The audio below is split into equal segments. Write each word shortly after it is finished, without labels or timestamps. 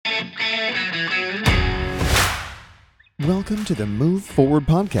Welcome to the Move Forward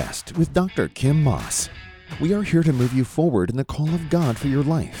podcast with Dr. Kim Maas. We are here to move you forward in the call of God for your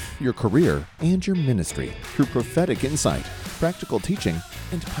life, your career, and your ministry through prophetic insight, practical teaching,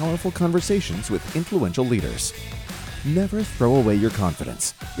 and powerful conversations with influential leaders. Never throw away your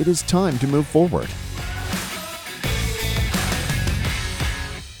confidence. It is time to move forward.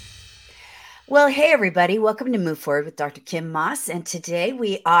 Well, hey, everybody. Welcome to Move Forward with Dr. Kim Maas. And today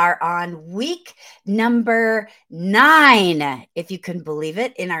we are on week number 9, if you can believe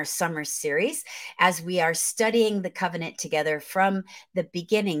it, in our summer series, as we are studying the covenant together from the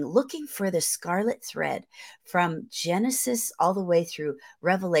beginning, looking for the scarlet thread from Genesis all the way through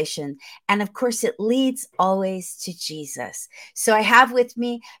Revelation. And of course, it leads always to Jesus. So I have with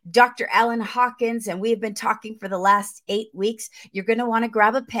me Dr. Hawkins, and we have been talking for the last 8 weeks. You're going to want to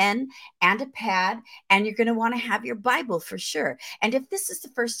grab a pen and a pad, and you're going to want to have your Bible for sure. And if this is the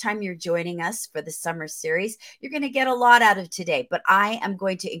first time you're joining us for the summer series, you're going to get a lot out of today. But I am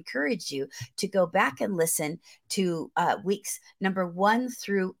going to encourage you to go back and listen to weeks number 1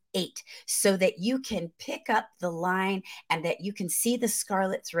 through 8, so that you can pick up the line and that you can see the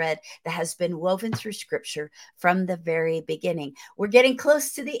scarlet thread that has been woven through Scripture from the very beginning. We're getting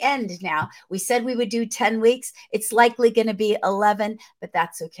close to the end now. We said we would do 10 weeks. It's likely going to be 11, but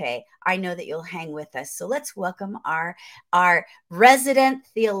that's okay. I know that you'll hang with us. So let's welcome our resident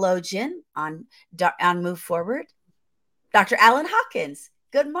theologian on Move Forward, Dr. Hawkins.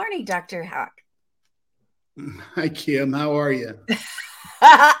 Good morning, Dr. Hawk. Hi, Kim. How are you?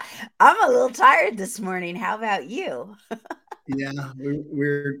 I'm a little tired this morning. How about you? Yeah,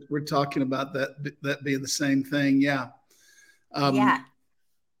 we're talking about that being the same thing. Yeah. Yeah.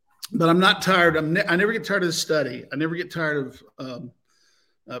 But I'm not tired. I never get tired of the study. I never get tired of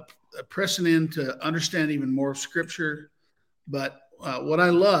pressing in to understand even more of Scripture. But what I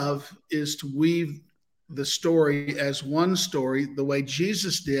love is to weave the story as one story, the way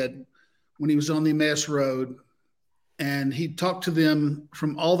Jesus did when he was on the Emmaus Road. And he talked to them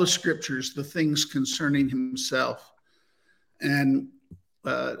from all the Scriptures, the things concerning himself. And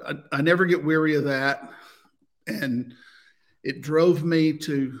I never get weary of that. And it drove me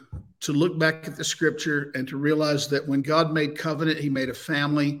to look back at the Scripture and to realize that when God made covenant, he made a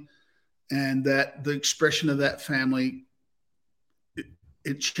family, and that the expression of that family,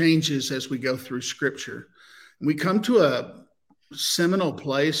 it changes as we go through Scripture. And we come to a seminal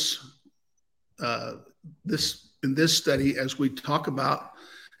place in this study as we talk about,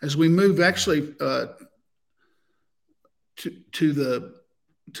 as we move actually to the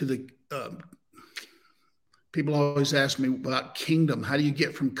people always ask me about kingdom. How do you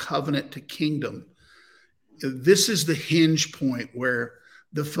get from covenant to kingdom? This is the hinge point where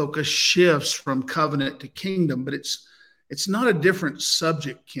the focus shifts from covenant to kingdom, but it's not a different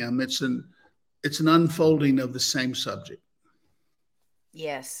subject, Kim. It's an unfolding of the same subject.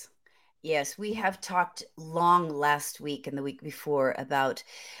 Yes. Yes, we have talked long last week and the week before about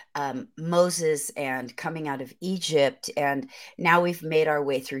Moses and coming out of Egypt. And now we've made our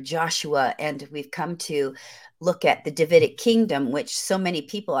way through Joshua, and we've come to look at the Davidic kingdom, which so many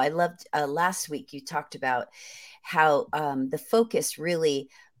people, I loved last week, you talked about how the focus really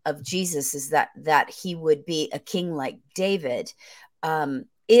of Jesus is that he would be a king like David.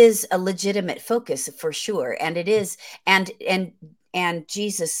 Is a legitimate focus for sure. And it is. And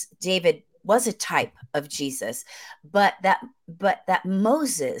Jesus, David was a type of Jesus, but that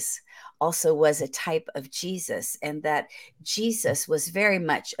Moses also was a type of Jesus, and that Jesus was very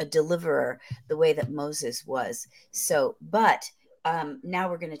much a deliverer the way that Moses was. So, but now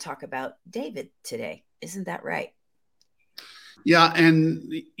we're going to talk about David today. Isn't that right? Yeah. And,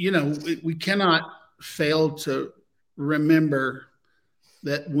 we cannot fail to remember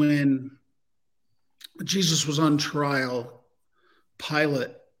that when Jesus was on trial,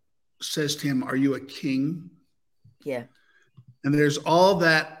 Pilate says to him, "Are you a king?" Yeah. And there's all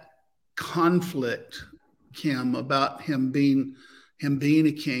that conflict, Kim, about him being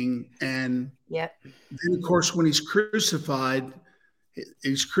a king. And yep. Then, of course, when he's crucified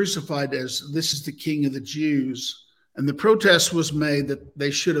as this is the King of the Jews. And the protest was made that they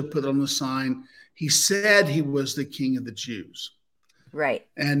should have put on the sign, he said he was the King of the Jews. Right.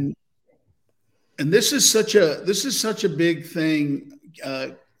 And this is such a big thing.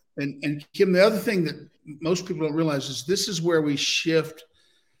 And Kim, the other thing that most people don't realize is this is where we shift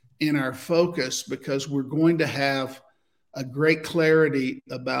in our focus, because we're going to have a great clarity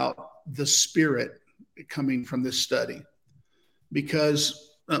about the Spirit coming from this study.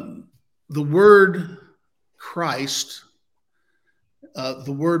 Because the word Christ,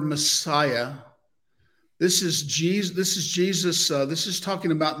 the word Messiah, This is Jesus. This is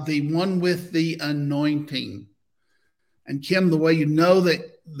talking about the one with the anointing. And Kim, the way you know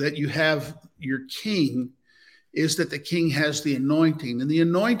that you have your king is that the king has the anointing. And the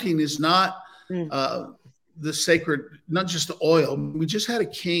anointing is not the sacred, not just the oil. We just had a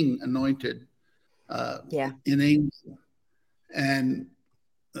king anointed in England. And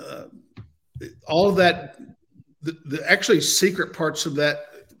all of that, the actually secret parts of that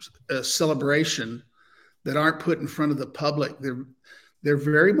celebration that aren't put in front of the public, they're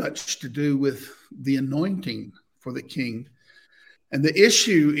very much to do with the anointing for the king. And the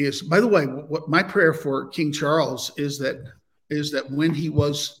issue is, by the way, what my prayer for King Charles is that when he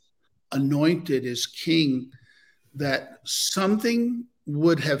was anointed as king, that something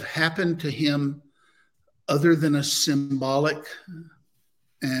would have happened to him other than a symbolic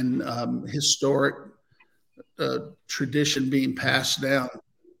and historic tradition being passed down,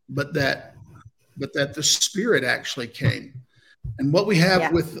 but that the Spirit actually came. And what we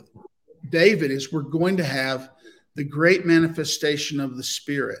have with David is we're going to have the great manifestation of the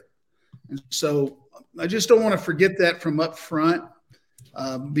Spirit. And so I just don't want to forget that from up front,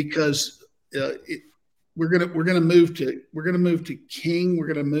 because we're going to move to king, we're going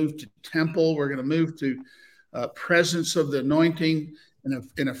to move to temple, we're going to move to presence of the anointing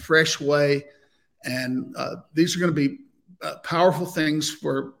in a fresh way, and these are going to be powerful things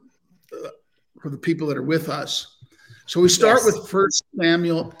for the people that are with us. So we start with 1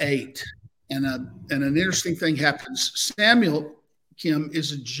 Samuel 8. And an interesting thing happens. Samuel, Kim,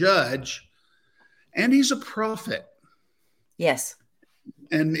 is a judge, and he's a prophet. Yes.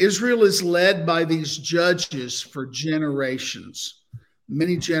 And Israel is led by these judges for generations,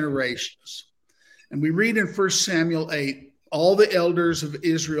 many generations. And we read in 1 Samuel 8, all the elders of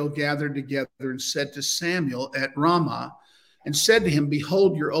Israel gathered together and said to Samuel at Ramah, and said to him,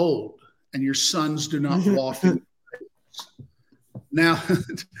 behold, you're old, and your sons do not walk in. Now,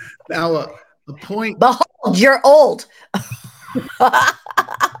 a point. Behold, you're old.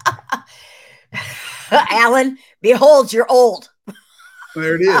 Alan, behold, you're old.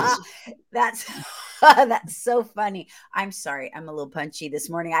 There it is. That's so funny. I'm sorry. I'm a little punchy this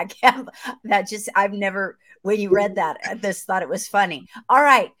morning. I can't, I've never, when you read that, I just thought it was funny. All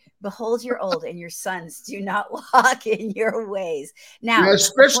right. Behold, you're old and your sons do not walk in your ways. Now,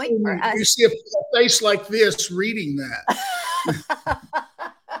 especially when you see a face like this reading that.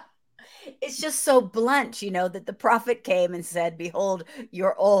 It's just so blunt, that the prophet came and said, behold,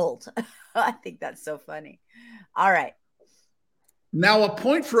 you're old. I think that's so funny. All right. Now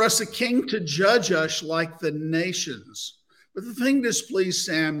appoint for us a king to judge us like the nations. But the thing displeased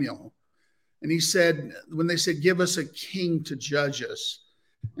Samuel. And he said, when they said, give us a king to judge us.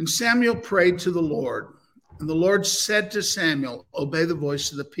 And Samuel prayed to the Lord. And the Lord said to Samuel, obey the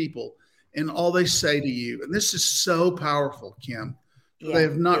voice of the people in all they say to you. And this is so powerful, Kim. Yeah, they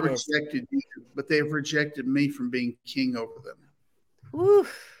have not rejected you, but they have rejected me from being king over them.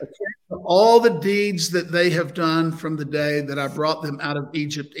 All the deeds that they have done from the day that I brought them out of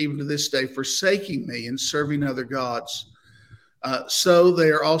Egypt, even to this day, forsaking me and serving other gods, so they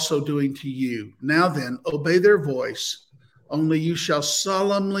are also doing to you. Now then, obey their voice. Only you shall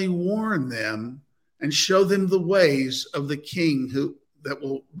solemnly warn them and show them the ways of the king that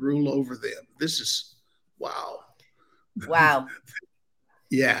will rule over them. This is wow. Wow.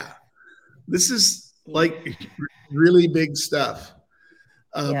 Yeah. This is like really big stuff.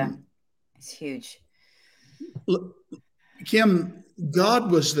 It's huge. Kim,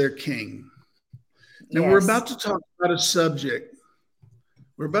 God was their king. Now we're about to talk about a subject.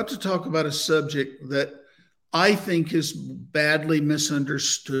 We're about to talk about a subject that I think is badly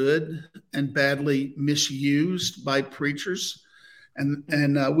misunderstood and badly misused by preachers. And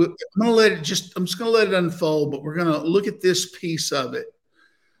I'm just going to let it unfold, but we're going to look at this piece of it.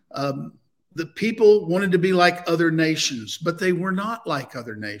 The people wanted to be like other nations, but they were not like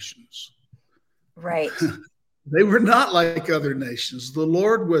other nations. Right. They were not like other nations. The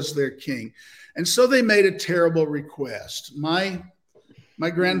Lord was their king. And so they made a terrible request. My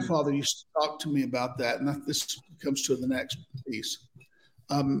grandfather used to talk to me about that. And this comes to the next piece.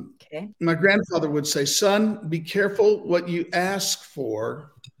 My grandfather would say, son, be careful what you ask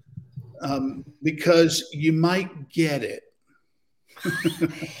for, because you might get it.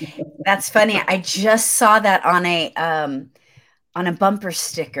 That's funny. I just saw that on a bumper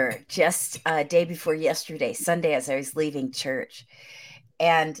sticker just a day before yesterday, Sunday, as I was leaving church,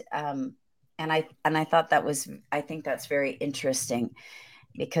 and I thought I think that's very interesting,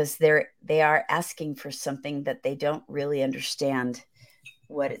 because they are asking for something that they don't really understand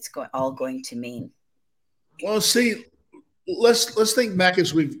what it's all going to mean. Well, see, let's think back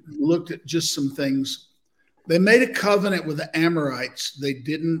as we've looked at just some things. They made a covenant with the Amorites. They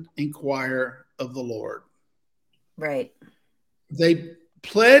didn't inquire of the Lord. Right. They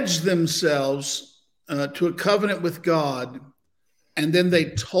pledged themselves to a covenant with God, and then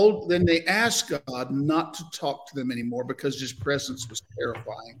they asked God not to talk to them anymore because his presence was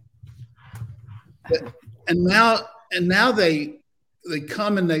terrifying. And now they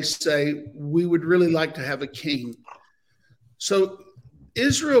come and they say, we would really like to have a king. So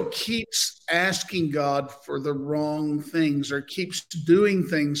Israel keeps asking God for the wrong things, or keeps doing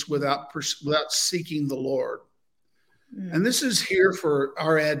things without seeking the Lord. And this is here for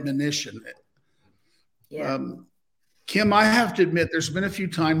our admonition. Yeah. Kim, I have to admit, there's been a few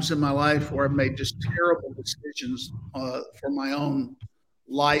times in my life where I've made just terrible decisions for my own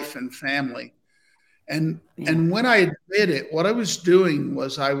life and family. And when I admit it, what I was doing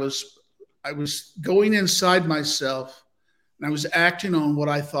was I was going inside myself, and I was acting on what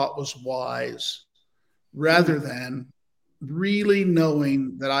I thought was wise, rather than really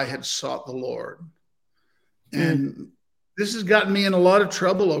knowing that I had sought the Lord. And this has gotten me in a lot of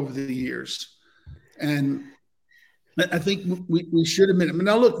trouble over the years. And I think we should admit it.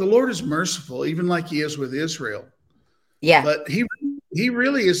 Now, look, the Lord is merciful, even like he is with Israel. Yeah. But he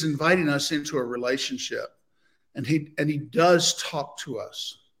really is inviting us into a relationship, and he does talk to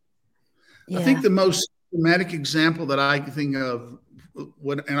us. Yeah. I think the most dramatic example that I can think of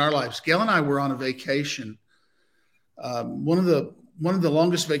in our lives, Gail and I were on a vacation, one of the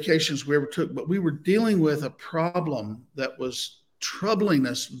longest vacations we ever took, but we were dealing with a problem that was troubling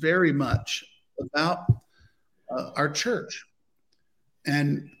us very much about our church.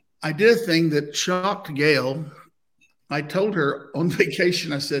 And I did a thing that shocked Gail. I told her on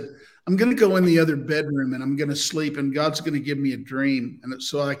vacation, I said, I'm going to go in the other bedroom and I'm going to sleep, and God's going to give me a dream, and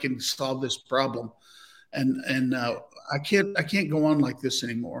so I can solve this problem. And I can't go on like this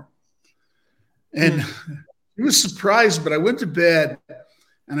anymore. And he was surprised, but I went to bed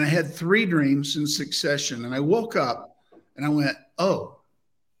and I had 3 dreams in succession. And I woke up and I went, oh,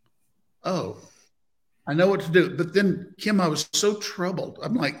 I know what to do. But then, Kim, I was so troubled.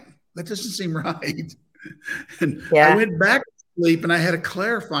 I'm like, that doesn't seem right. And I went back to sleep and I had a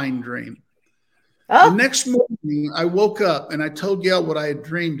clarifying dream. The next morning, I woke up and I told Gail what I had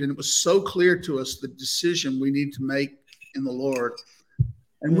dreamed, and it was so clear to us the decision we need to make in the Lord.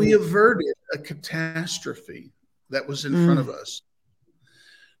 And we averted a catastrophe that was in front of us.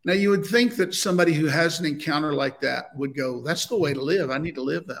 Now, you would think that somebody who has an encounter like that would go, that's the way to live. I need to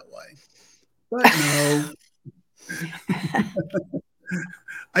live that way. But no,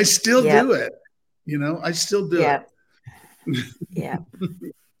 I still do it. I still do it. Yeah.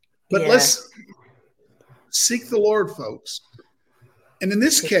 But let's seek the Lord, folks. And in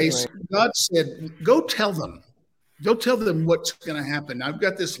this case, God said, go tell them. Go tell them what's going to happen. I've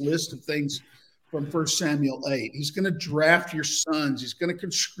got this list of things from 1 Samuel 8. He's going to draft your sons. He's going to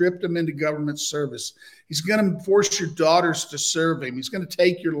conscript them into government service. He's going to force your daughters to serve him. He's going to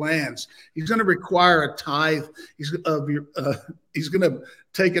take your lands. He's going to require a tithe. He's going to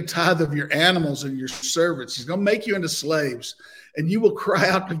take a tithe of your animals and your servants. He's going to make you into slaves, and you will cry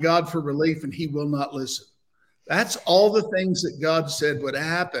out to God for relief, and he will not listen. That's all the things that God said would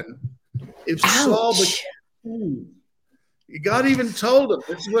happen if Saul became. God even told them,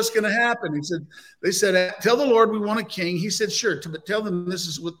 this is what's going to happen. They said, tell the Lord we want a king. He said, sure, but tell them this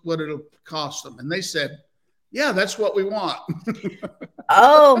is what it'll cost them. And they said, yeah, that's what we want.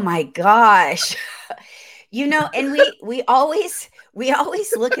 Oh my gosh. And we always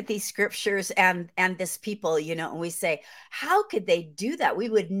look at these scriptures and this people, and we say, how could they do that? We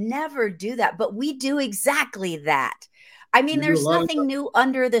would never do that, but we do exactly that. I mean, there's nothing new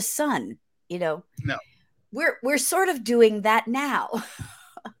under the sun, No. We're sort of doing that now.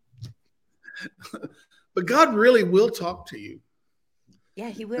 But God really will talk to you. Yeah,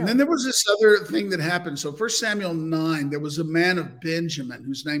 he will. And then there was this other thing that happened. So 1 Samuel 9, there was a man of Benjamin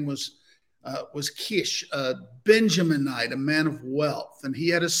whose name was Kish, a Benjaminite, a man of wealth. And he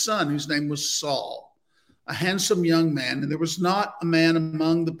had a son whose name was Saul, a handsome young man. And there was not a man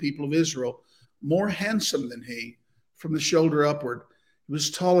among the people of Israel more handsome than he, from the shoulder upward. He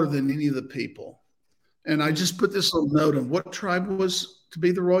was taller than any of the people. And I just put this little note on what tribe was to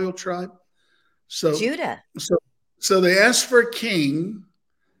be the royal tribe. So Judah. So they asked for a king.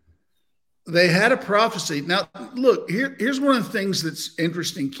 They had a prophecy. Now, look, here's one of the things that's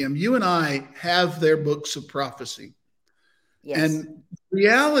interesting, Kim. You and I have their books of prophecy. Yes. And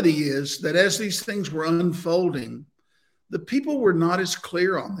reality is that as these things were unfolding, the people were not as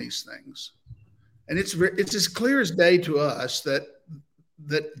clear on these things. And it's as clear as day to us that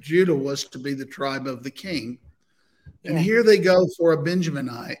Judah was to be the tribe of the king. And here they go for a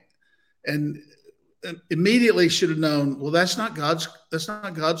Benjaminite. And immediately should have known, well, that's not God's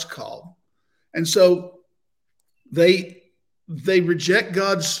call. And so they reject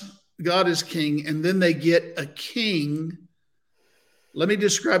God as king, and then they get a king. Let me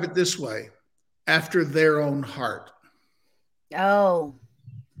describe it this way: after their own heart. Oh,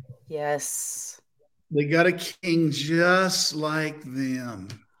 yes. They got a king just like them.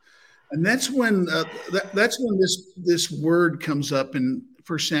 And that's when this word comes up in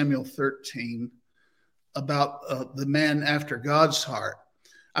 1 Samuel 13 about the man after God's heart.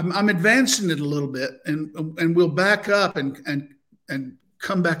 I'm advancing it a little bit, and we'll back up and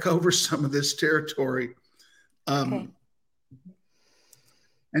come back over some of this territory. Okay.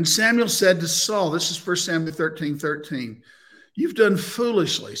 And Samuel said to Saul, this is 1 Samuel 13:13, you've done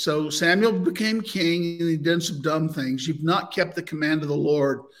foolishly. So Samuel became king, and he'd done some dumb things. You've not kept the command of the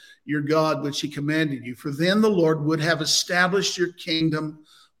Lord your God, which he commanded you. For then the Lord would have established your kingdom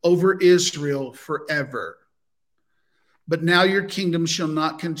over Israel forever. But now your kingdom shall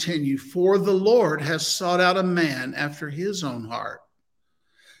not continue, for the Lord has sought out a man after his own heart.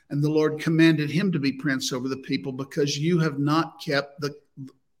 And the Lord commanded him to be prince over the people, because you have not kept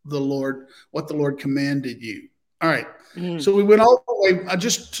the Lord, what the Lord commanded you. All right. So we went all the way. I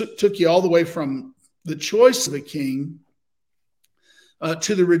just took you all the way from the choice of a king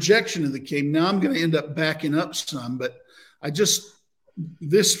to the rejection of the king. Now I'm going to end up backing up some, but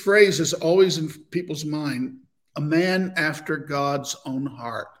this phrase is always in people's mind: a man after God's own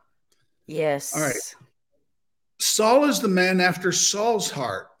heart. Yes. All right. Saul is the man after Saul's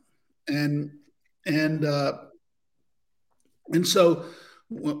heart. And so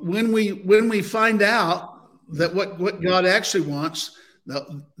when we find out that what God actually wants,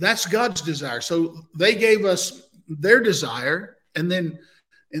 that's God's desire. So they gave us their desire, and then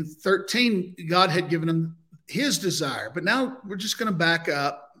in 13, God had given them his desire. But now we're just going to back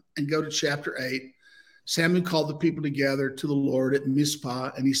up and go to chapter 8. Samuel called the people together to the Lord at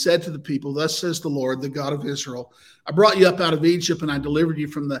Mizpah, and he said to the people, thus says the Lord, the God of Israel, I brought you up out of Egypt, and I delivered you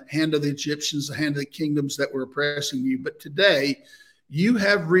from the hand of the Egyptians, the hand of the kingdoms that were oppressing you. But today you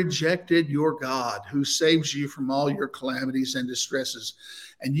have rejected your God, who saves you from all your calamities and distresses.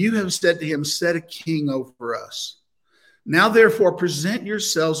 And you have said to him, set a king over us. Now, therefore, present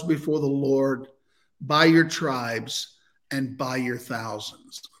yourselves before the Lord by your tribes and by your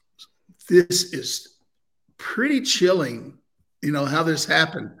thousands. This is pretty chilling. You know how this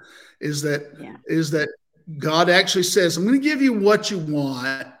happened is that God actually says, I'm going to give you what you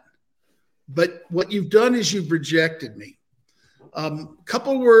want, but what you've done is you've rejected me.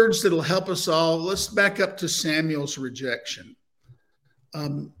 Couple words that'll help us all. Let's back up to Samuel's rejection.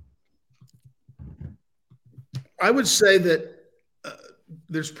 I would say that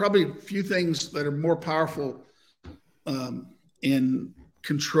there's probably a few things that are more powerful in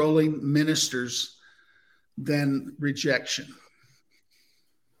controlling ministers than rejection.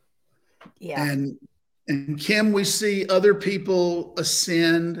 Yeah. And Kim, we see other people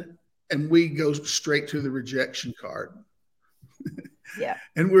ascend, and we go straight to the rejection card. Yeah.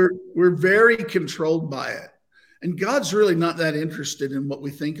 And we're very controlled by it. And God's really not that interested in what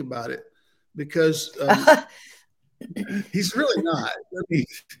we think about it, because he's really not.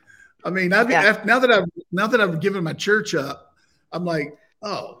 I mean, now that I've given my church up, I'm like,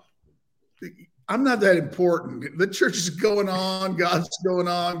 oh, I'm not that important. The church is going on. God's going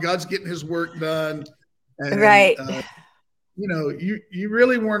on. God's getting his work done. And, right. You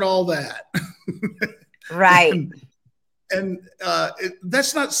really weren't all that. Right. And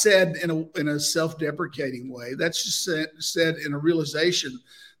that's not said in a self-deprecating way. That's just said in a realization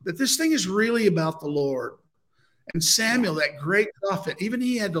that this thing is really about the Lord. And Samuel, that great prophet, even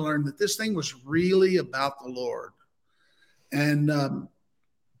he had to learn that this thing was really about the Lord. And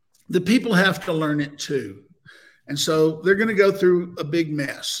the people have to learn it too. And so they're going to go through a big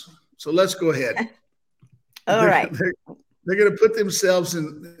mess. So let's go ahead. All right. They're going to put themselves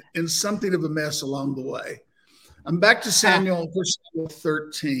in something of a mess along the way. I'm back to Samuel,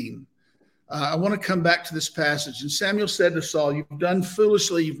 13. I want to come back to this passage. And Samuel said to Saul, you've done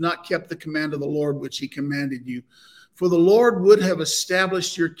foolishly. You've not kept the command of the Lord, which he commanded you. For the Lord would have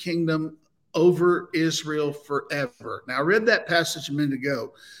established your kingdom over Israel forever. Now, I read that passage a minute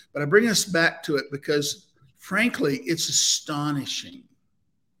ago, but I bring us back to it because, frankly, it's astonishing.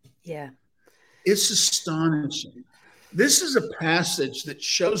 Yeah. It's astonishing. This is a passage that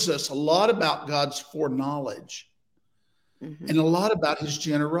shows us a lot about God's foreknowledge and a lot about his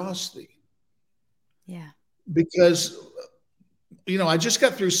generosity. Yeah. Because, I just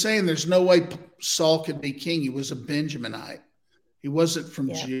got through saying there's no way Saul could be king. He was a Benjaminite. He wasn't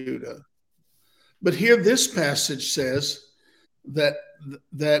from Judah. But here this passage says that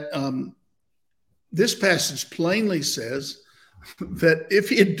this passage plainly says that if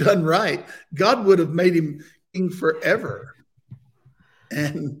he had done right, God would have made him king forever.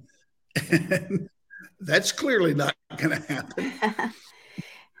 And that's clearly not going to happen.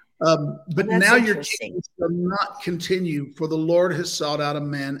 But now your kingdom shall not continue, for the Lord has sought out a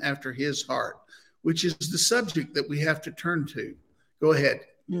man after his heart, which is the subject that we have to turn to. Go ahead.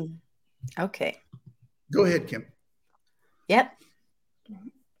 Okay. Go ahead, Kim. Yep.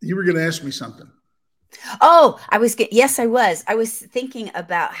 You were going to ask me something. Oh, yes, I was. I was thinking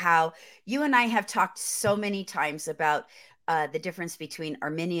about how you and I have talked so many times about the difference between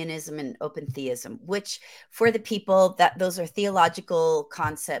Arminianism and open theism, which for the people that those are theological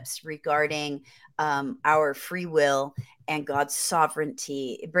concepts regarding our free will and God's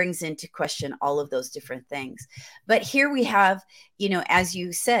sovereignty. It brings into question all of those different things. But here we have, as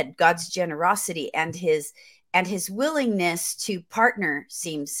you said, God's generosity and his willingness to partner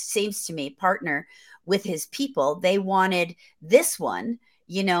seems to me partner with his people. They wanted this one,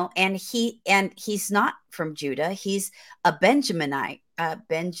 and he's not from Judah. He's a Benjaminite,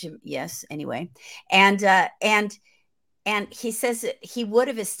 yes. Anyway. And he says that he would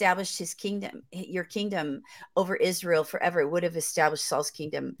have established his kingdom, your kingdom over Israel forever. It would have established Saul's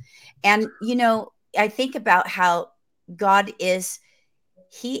kingdom. And, I think about how God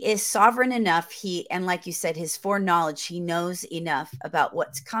he is sovereign enough. And like you said, his foreknowledge, he knows enough about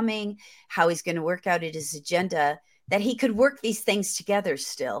what's coming, how he's going to work out his agenda, that he could work these things together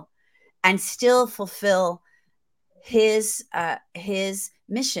still and still fulfill his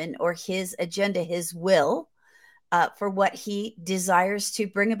mission or his agenda, his will, for what he desires to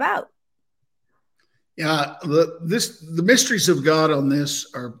bring about. Yeah, the mysteries of God on this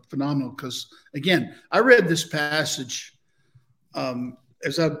are phenomenal because, again, I read this passage over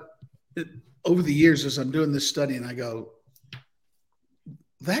the years as I'm doing this study, and I go,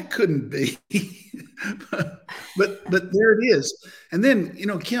 that couldn't be, but there it is. And then,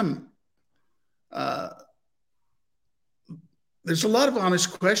 Kim, there's a lot of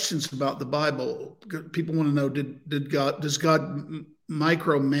honest questions about the Bible. People want to know, does God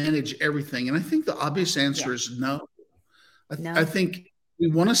micromanage everything? And I think the obvious answer is no. I think we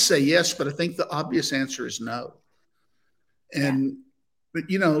want to say yes, but I think the obvious answer is no. But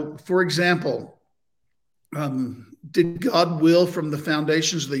for example, did God will from the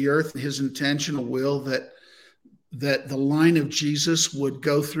foundations of the earth, his intentional will that the line of Jesus would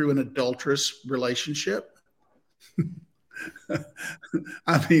go through an adulterous relationship?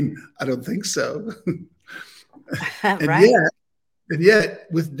 I mean, I don't think so. Right. And yet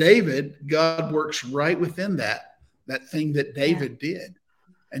with David, God works right within that thing that David did.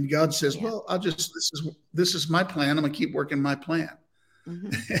 And God says, well, this is my plan. I'm going to keep working my plan.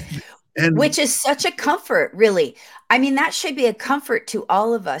 Mm-hmm. And which is such a comfort, really. I mean, that should be a comfort to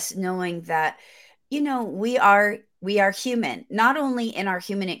all of us, knowing that, we are human. Not only in our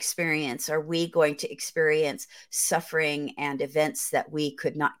human experience are we going to experience suffering and events that we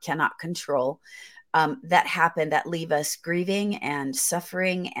cannot control, that happen, that leave us grieving and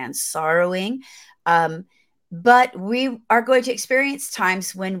suffering and sorrowing. But we are going to experience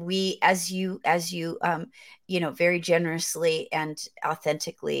times when we, as you very generously and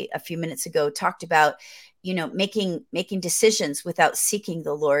authentically a few minutes ago talked about, making decisions without seeking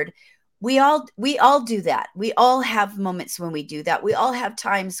the Lord. We all do that. We all have moments when we do that. We all have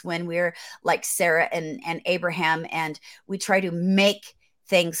times when we're like Sarah and Abraham, and we try to make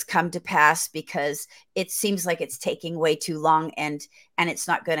things come to pass because it seems like it's taking way too long and it's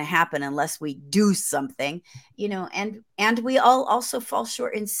not going to happen unless we do something, and we all also fall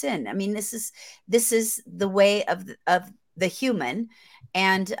short in sin. I mean, this is the way of the human,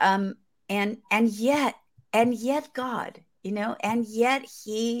 and yet God, and yet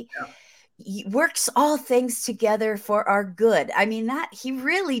he works all things together for our good. I mean, that he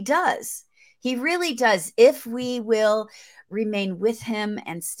really does. He really does. If we will remain with him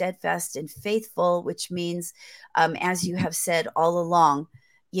and steadfast and faithful, which means, as you have said all along,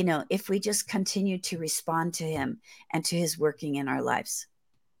 if we just continue to respond to him and to his working in our lives.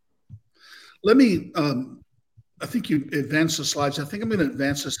 Let me, I think you advanced the slides. I think I'm going to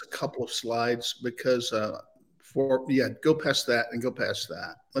advance this a couple of slides because go past that and go past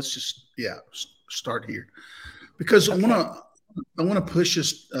that. Let's just, start here because I want to push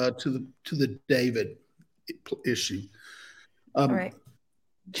us to the David issue. All right.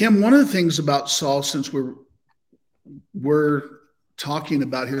 Kim, one of the things about Saul, since we're talking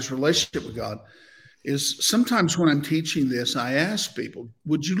about his relationship with God, is sometimes when I'm teaching this, I ask people,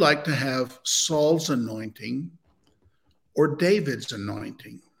 would you like to have Saul's anointing or David's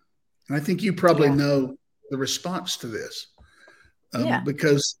anointing? And I think you probably know the response to this.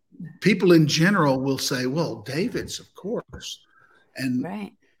 because people in general will say, well, David's, of course. And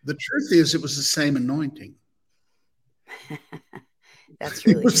the truth is, it was the same anointing. That's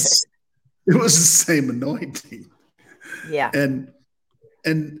really good. It was the same anointing. Yeah.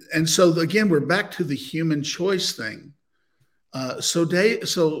 And so again, we're back to the human choice thing.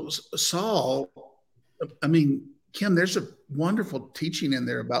 So Saul, I mean, Kim, there's a wonderful teaching in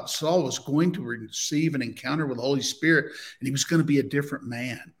there about Saul was going to receive an encounter with the Holy Spirit, and he was going to be a different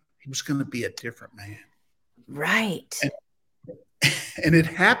man. He was going to be a different man. Right. And it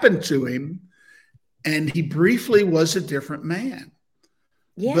happened to him, and he briefly was a different man.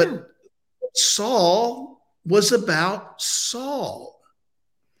 Yeah. But Saul was about Saul.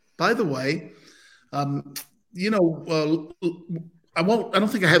 By the way, I don't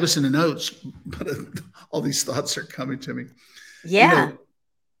think I have this in the notes, but all these thoughts are coming to me. Yeah.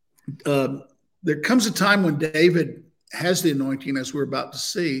 There comes a time when David has the anointing, as we're about to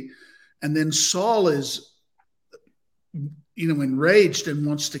see, and then Saul is, enraged and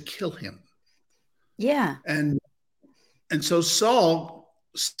wants to kill him. Yeah. And so Saul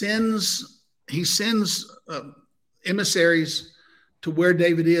sends emissaries to where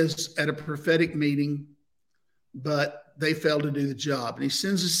David is at a prophetic meeting, but they fail to do the job. And he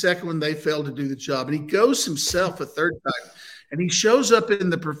sends a second one, they fail to do the job. And he goes himself a third time. And he shows up in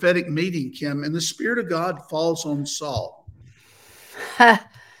the prophetic meeting, Kim, and the Spirit of God falls on Saul.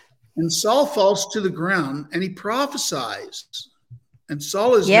 And Saul falls to the ground and he prophesies. And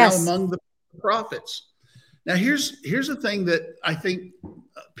Saul is now among the prophets. Now, here's the thing that I think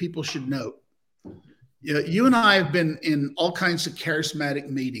people should note. You and I have been in all kinds of charismatic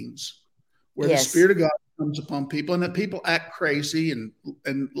meetings where the Spirit of God comes upon people, and that people act crazy and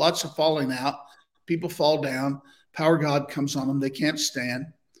lots of falling out. People fall down. Power of God comes on them. They can't stand,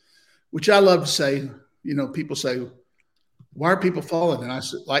 which I love to say. People say, why are people falling? And I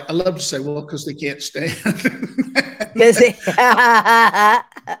love to say, well, because they can't stand.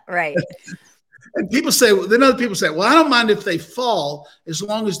 Right. And people say, then other people say, well, I don't mind if they fall as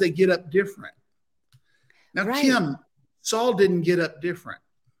long as they get up different. Now, Kim, Saul didn't get up different.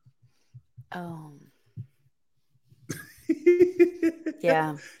 Oh.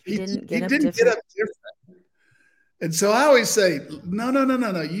 Yeah. He didn't get up different. And so I always say,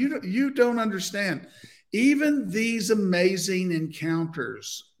 no. You don't understand. Even these amazing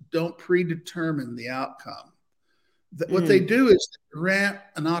encounters don't predetermine the outcome. What they do is grant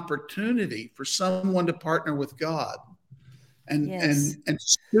an opportunity for someone to partner with God and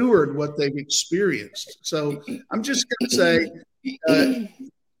steward what they've experienced. So I'm just going to say,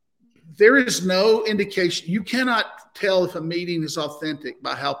 there is no indication. You cannot tell if a meeting is authentic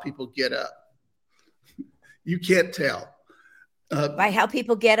by how people get up. You can't tell. By how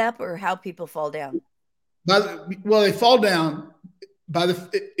people get up or how people fall down? They fall down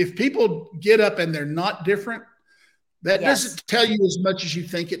if people get up and they're not different. That doesn't tell you as much as you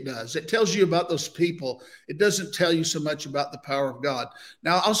think it does. It tells you about those people. It doesn't tell you so much about the power of God.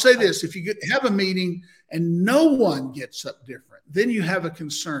 Now, I'll say this. If you have a meeting and no one gets up different, then you have a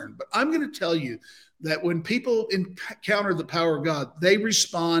concern. But I'm going to tell you that when people encounter the power of God, they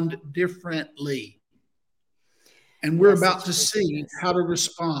respond differently. And we're about to see how to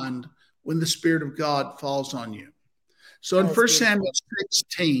respond when the Spirit of God falls on you. So in 1 Samuel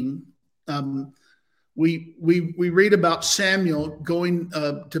 16, we read about Samuel going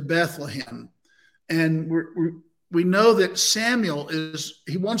to Bethlehem, and we know that Samuel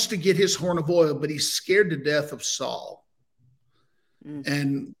he wants to get his horn of oil, but he's scared to death of Saul.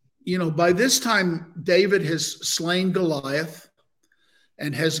 And by this time David has slain Goliath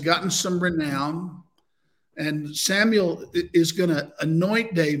and has gotten some renown, and Samuel is going to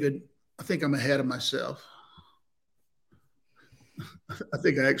anoint David. I think I'm ahead of myself. I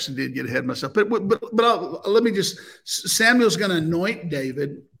think I actually did get ahead of myself, but let me Samuel's going to anoint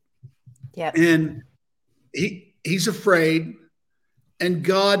David. Yeah. And he's afraid, and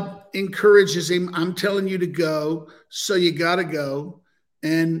God encourages him. I'm telling you to go. So you got to go.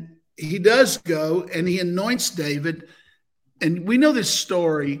 And he does go, and he anoints David. And we know this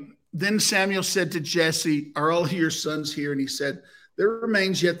story. Then Samuel said to Jesse, are all your sons here? And he said, there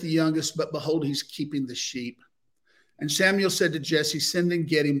remains yet the youngest, but behold, he's keeping the sheep. And Samuel said to Jesse, send and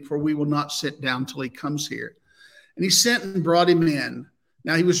get him, for we will not sit down till he comes here. And he sent and brought him in.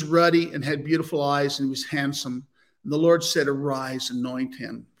 Now he was ruddy and had beautiful eyes, and he was handsome. And the Lord said, arise, anoint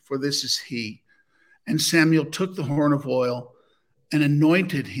him, for this is he. And Samuel took the horn of oil and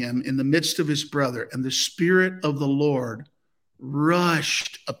anointed him in the midst of his brother. And the Spirit of the Lord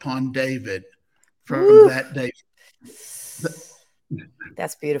rushed upon David from that day.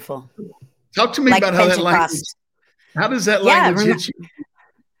 That's beautiful. Talk to me about how that language. How does that Yeah, language hit you?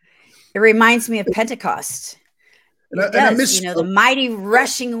 it reminds me of Pentecost. It And I does, the mighty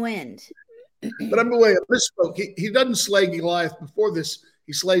rushing wind. But I'm away. I misspoke. He doesn't slay Goliath before this.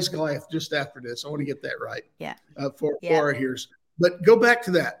 He slays Goliath just after this. I want to get that right. Yeah. For our ears. But go back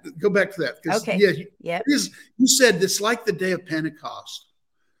to that. Okay. Yeah. You said it's like the day of Pentecost.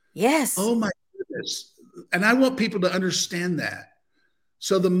 Yes. Oh my goodness. And I want people to understand that.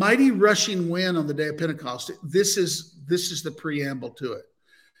 So the mighty rushing wind on the day of Pentecost, this is the preamble to it.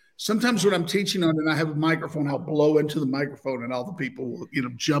 Sometimes when I'm teaching on it and I have a microphone, I'll blow into the microphone and all the people will,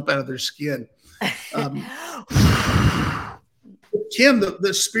 jump out of their skin. Kim,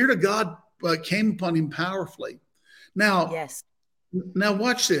 the Spirit of God came upon him powerfully. Now, yes. Now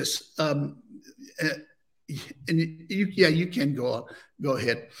watch this. And you can go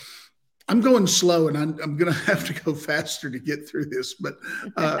ahead. I'm going slow, and I'm going to have to go faster to get through this. But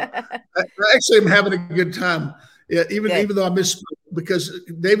I actually am having a good time, even though I missed, because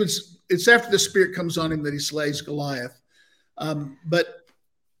it's after the Spirit comes on him that he slays Goliath. But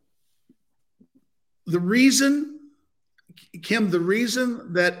the reason, Kim,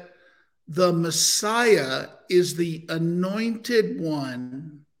 that the Messiah is the anointed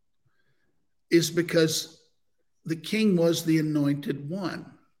one is because the king was the anointed one.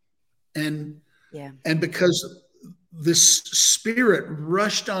 And because this Spirit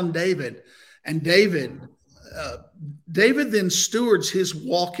rushed on David, and David then stewards his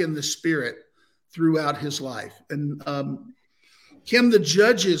walk in the Spirit throughout his life. And Kim, the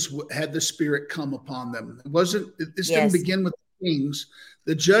judges had the Spirit come upon them. This didn't begin with the kings.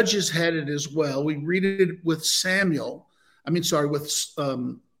 The judges had it as well. We read it with Samson,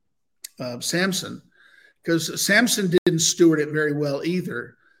 because Samson didn't steward it very well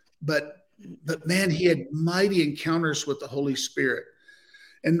either. But man, he had mighty encounters with the Holy Spirit.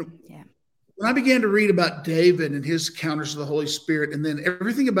 And when I began to read about David and his encounters with the Holy Spirit, and then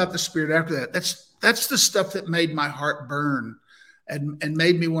everything about the Spirit after that, that's the stuff that made my heart burn and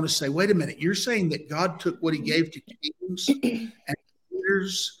made me want to say, wait a minute, you're saying that God took what he gave to kings and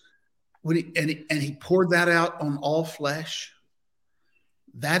leaders, and he poured that out on all flesh?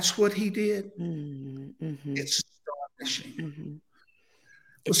 That's what he did? Mm-hmm. It's astonishing. Mm-hmm.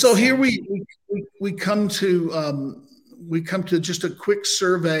 So here we come to just a quick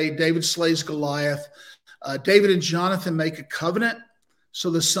survey. David slays Goliath. David and Jonathan make a covenant.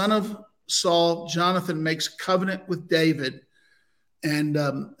 So the son of Saul, Jonathan, makes a covenant with David, and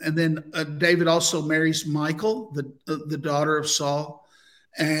then David also marries Michal, the daughter of Saul,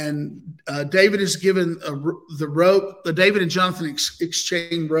 and David is given the robe. David and Jonathan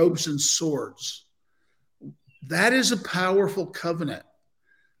exchange robes and swords. That is a powerful covenant.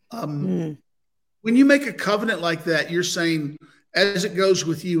 When you make a covenant like that, you're saying, as it goes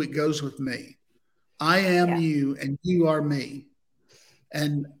with you, it goes with me. I am you, and you are me.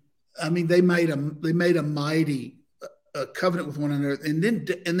 And I mean, they made a mighty covenant with one another. And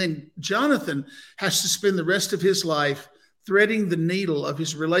then Jonathan has to spend the rest of his life threading the needle of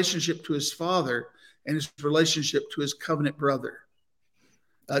his relationship to his father and his relationship to his covenant brother.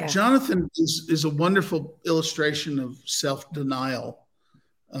 Jonathan is a wonderful illustration of self-denial.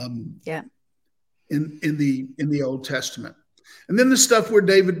 In the Old Testament. And then the stuff where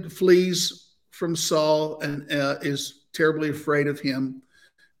David flees from Saul and is terribly afraid of him,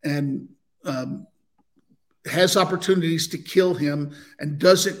 and has opportunities to kill him and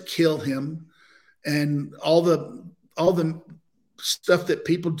doesn't kill him, and all the stuff that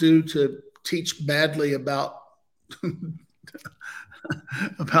people do to teach badly about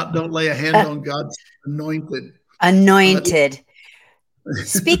don't lay a hand on God's anointed.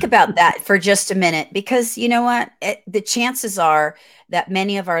 Speak about that for just a minute, because you know what? The chances are that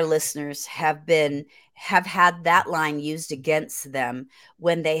many of our listeners have had that line used against them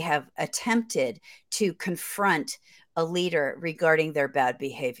when they have attempted to confront a leader regarding their bad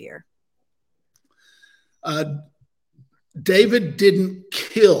behavior. David didn't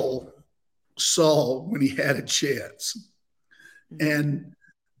kill Saul when he had a chance. And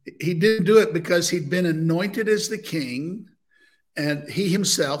he didn't do it because he'd been anointed as the king, and he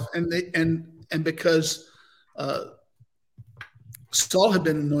himself, and because Saul had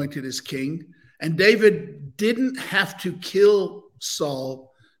been anointed as king, and David didn't have to kill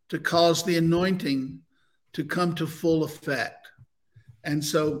Saul to cause the anointing to come to full effect. And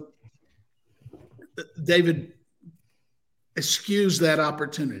so David eschews that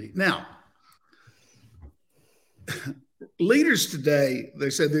opportunity. Now, leaders today, they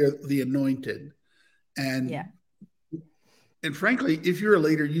say they're the anointed, and frankly, if you're a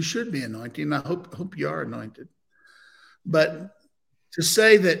leader, you should be anointed, and I hope you are anointed. But to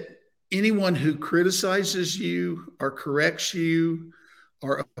say that anyone who criticizes you or corrects you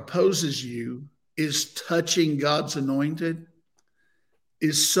or opposes you is touching God's anointed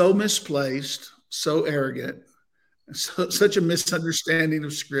is so misplaced, so arrogant, such a misunderstanding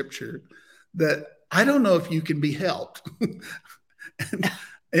of Scripture that I don't know if you can be helped. and,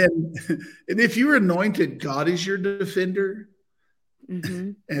 and if you're anointed, God is your defender.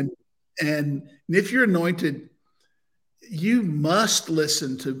 Mm-hmm. And if you're anointed, you must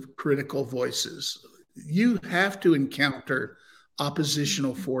listen to critical voices. You have to encounter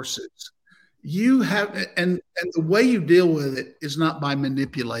oppositional forces. You have, and the way you deal with it is not by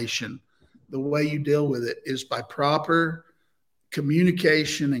manipulation. The way you deal with it is by proper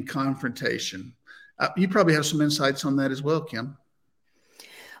communication and confrontation. You probably have some insights on that as well, Kim.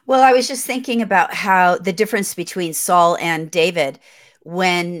 Well, I was just thinking about how the difference between Saul and David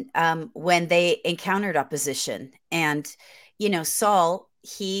when they encountered opposition, and Saul,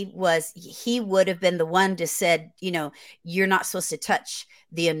 he would have been the one to said, you're not supposed to touch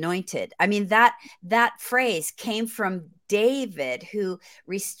the anointed. I mean, that phrase came from David, who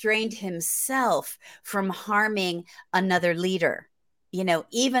restrained himself from harming another leader.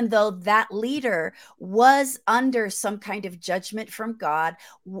 Even though that leader was under some kind of judgment from God,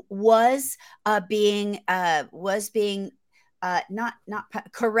 was being not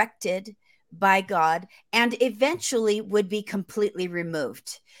corrected by God, and eventually would be completely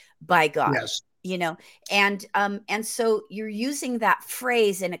removed by God. Yes. And so you're using that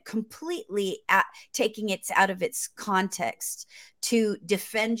phrase and it completely taking it out of its context to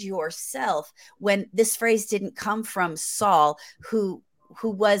defend yourself, when this phrase didn't come from Saul, who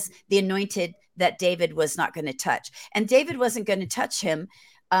was the anointed that David was not going to touch. And David wasn't going to touch him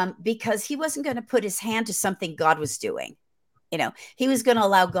because he wasn't going to put his hand to something God was doing. He was going to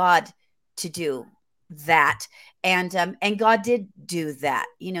allow God to do that. And God did do that.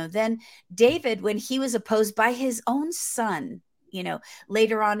 Then David, when he was opposed by his own son,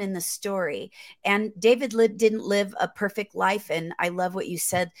 later on in the story, and David didn't live a perfect life. And I love what you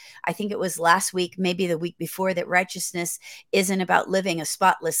said. I think it was last week, maybe the week before, that righteousness isn't about living a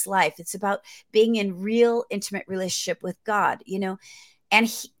spotless life. It's about being in real intimate relationship with God,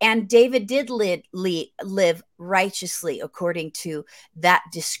 And David did live righteously according to that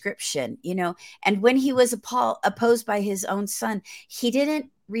description, And when he was opposed by his own son, he didn't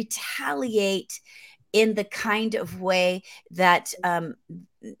retaliate in the kind of way that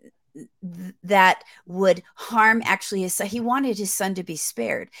that would harm actually his son. He wanted his son to be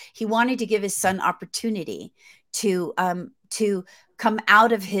spared. He wanted to give his son opportunity to come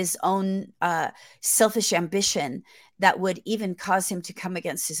out of his own selfish ambition that would even cause him to come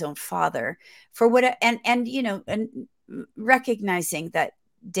against his own father for what, and recognizing that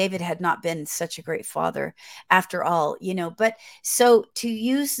David had not been such a great father after all, but so to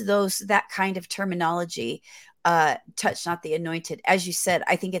use that kind of terminology, touch not the anointed, as you said,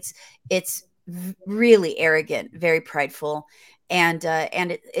 I think it's really arrogant, very prideful, and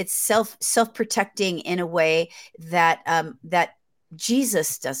it's self-protecting in a way that that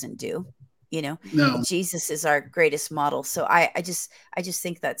Jesus doesn't do. No. Jesus is our greatest model. So I just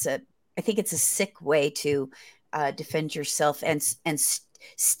think I think it's a sick way to defend yourself and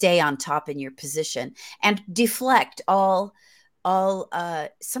stay on top in your position and deflect all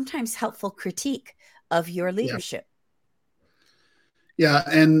sometimes helpful critique of your leadership. Yeah.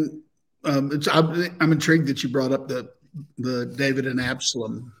 And I'm intrigued that you brought up the David and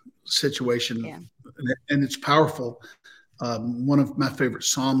Absalom situation. Yeah. And it's powerful. One of my favorite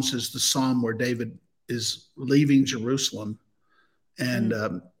Psalms is the Psalm where David is leaving Jerusalem.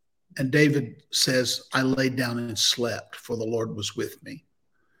 And David says, I laid down and slept, for the Lord was with me.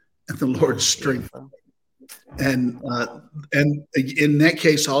 And the Lord strengthened. And in that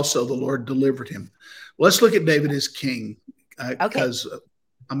case also, the Lord delivered him. Let's look at David as king, because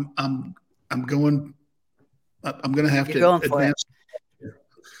I'm going to have to advance here.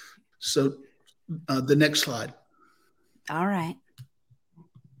 So the next slide. All right.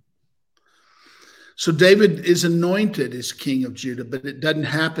 So David is anointed as king of Judah, but it doesn't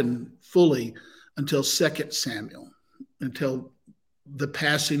happen fully until 2 Samuel, until the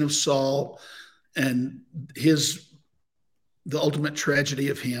passing of Saul and the ultimate tragedy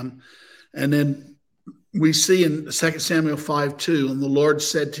of him. And then we see in 2 Samuel 5:2, and the Lord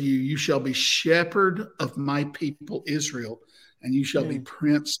said to you, you shall be shepherd of my people Israel, and you shall be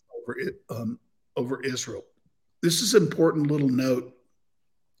prince over Israel. This is an important little note.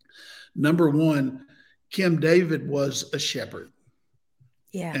 Number one, Kim, David was a shepherd.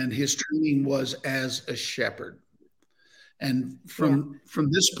 Yeah. And his training was as a shepherd. And from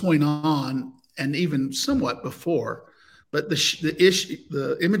this point on, and even somewhat before, But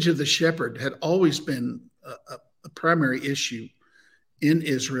the image of the shepherd had always been a primary issue in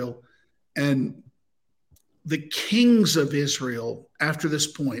Israel. And the kings of Israel after this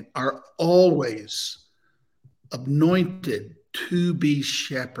point are always anointed to be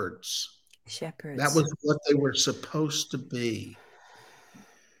shepherds. That was what they were supposed to be.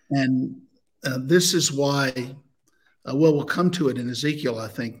 And this is why, we'll come to it in Ezekiel, I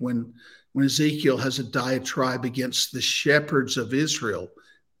think, when Ezekiel has a diatribe against the shepherds of Israel.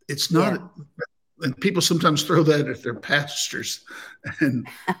 It's not, and people sometimes throw that at their pastors, and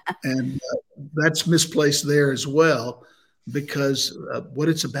that's misplaced there as well, because what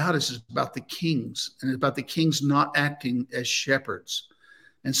it's about is about the kings, and it's about the kings not acting as shepherds.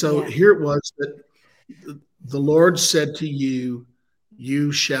 And so here it was that the Lord said to you,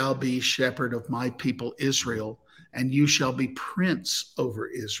 you shall be shepherd of my people Israel, and you shall be prince over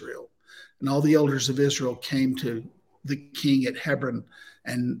Israel. And all the elders of Israel came to the king at Hebron,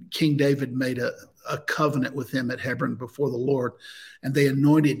 and King David made a covenant with him at Hebron before the Lord, and they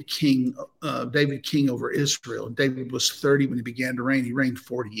anointed David king over Israel. And David was 30 when he began to reign. He reigned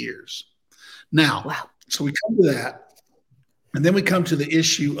 40 years. Now, so we come to that, and then we come to the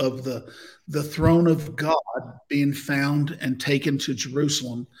issue of the throne of God being found and taken to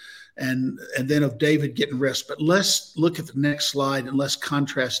Jerusalem, and then of David getting rest. But let's look at the next slide and let's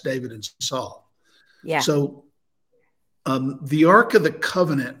contrast David and Saul. So the Ark of the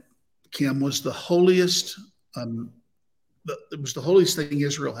Covenant, Kim, was the holiest. It was the holiest thing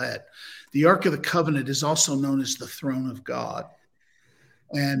Israel had. The Ark of the Covenant is also known as the throne of God,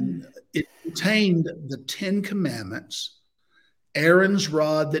 and it contained the 10 Commandments, Aaron's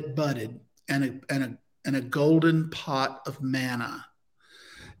rod that budded, and a golden pot of manna.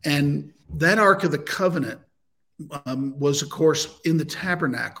 And that Ark of the Covenant was, of course, in the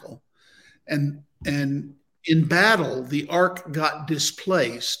tabernacle. And in battle, the ark got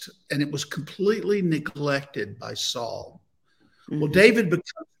displaced, and it was completely neglected by Saul. Well, David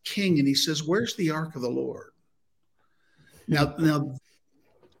becomes king, and he says, where's the ark of the Lord? Now,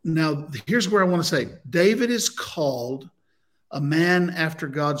 here's where I want to say, David is called a man after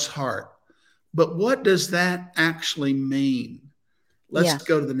God's heart. But what does that actually mean? Let's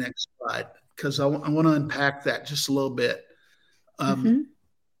go to the next slide, because I want to unpack that just a little bit.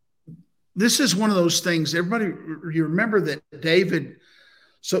 This is one of those things, everybody, you remember that David,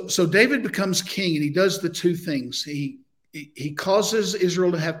 so David becomes king, and he does the two things. He causes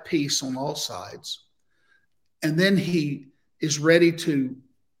Israel to have peace on all sides, and then he is ready to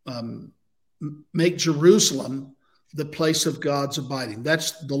make Jerusalem the place of God's abiding.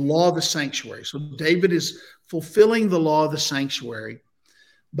 That's the law of the sanctuary. So David is fulfilling the law of the sanctuary.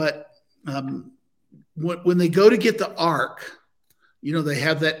 But when they go to get the ark, they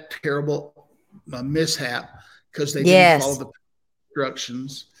have that terrible mishap because they didn't follow the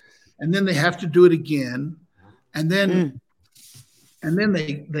instructions. And then they have to do it again. And then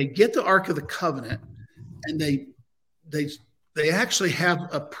they get the Ark of the Covenant, and they actually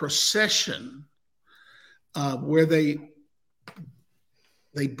have a procession where they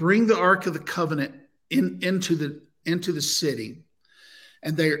bring the Ark of the Covenant into the city,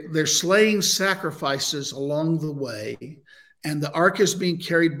 and they're slaying sacrifices along the way, and the ark is being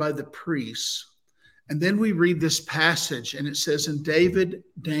carried by the priests. And then we read this passage, and it says, and David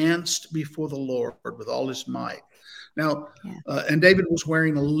danced before the Lord with all his might. Now, and David was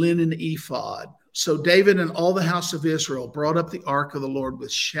wearing a linen ephod. So David and all the house of Israel brought up the ark of the Lord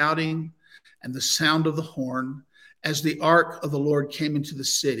with shouting and the sound of the horn as the ark of the Lord came into the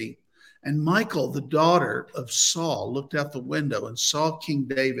city. And Michal, the daughter of Saul, looked out the window and saw King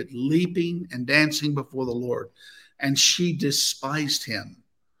David leaping and dancing before the Lord. And she despised him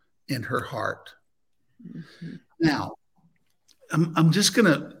in her heart. Now, I'm just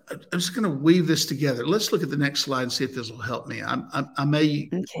gonna weave this together. Let's look at the next slide and see if this will help me. I may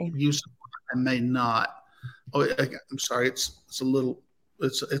use it, I may not. Oh, I'm sorry. It's a little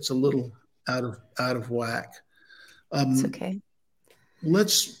out of whack. It's okay.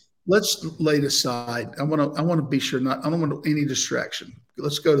 Let's lay it aside. I want to be sure I don't want any distraction.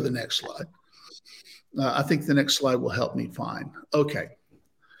 Let's go to the next slide. I think the next slide will help me find. Okay.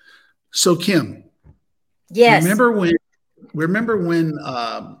 So Kim. Yes. Remember when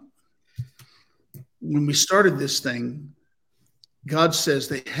we started this thing, God says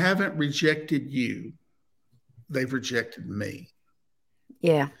they haven't rejected you. They've rejected me.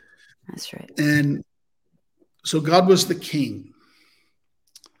 Yeah, that's right. And so God was the king.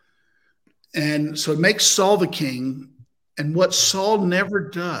 And so it makes Saul the king. And what Saul never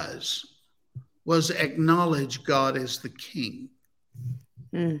does was acknowledge God as the king.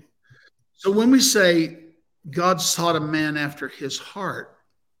 So when we say God sought a man after his heart.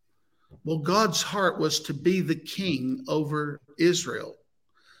 Well, God's heart was to be the king over Israel.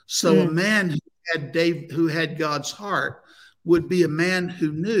 So a man who had God's heart would be a man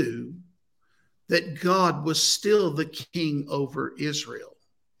who knew that God was still the king over Israel.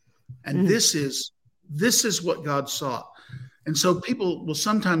 And this is what God sought. And so people will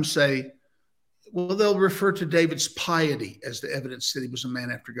sometimes say, well, they'll refer to David's piety as the evidence that he was a man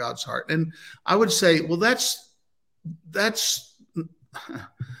after God's heart. And I would say, well, that's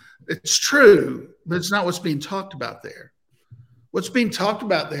it's true, but it's not what's being talked about there. What's being talked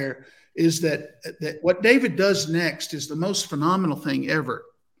about there is that what David does next is the most phenomenal thing ever.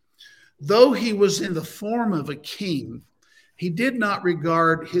 Though he was in the form of a king, he did not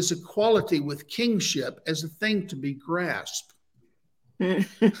regard his equality with kingship as a thing to be grasped,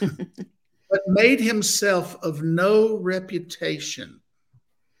 but made himself of no reputation.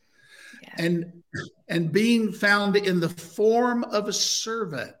 Yeah. And being found in the form of a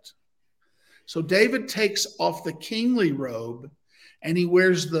servant. So David takes off the kingly robe and he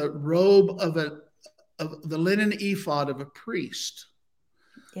wears the robe of the linen ephod of a priest.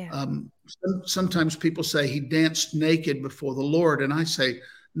 Yeah. Sometimes people say he danced naked before the Lord, and I say,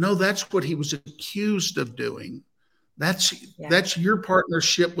 no, that's what he was accused of doing. That's your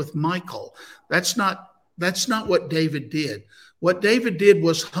partnership with Michael. That's not what David did. What David did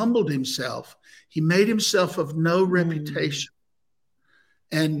was humbled himself. He made himself of no reputation.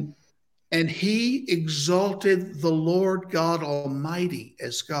 And he exalted the Lord God Almighty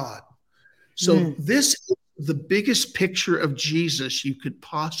as God. So this is the biggest picture of Jesus you could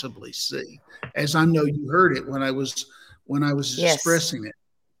possibly see, as I know you heard it when I was expressing it.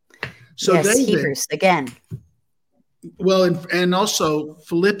 So yes, David, Hebrews again. Well, and also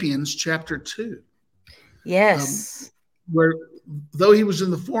Philippians chapter 2. Yes. Where though he was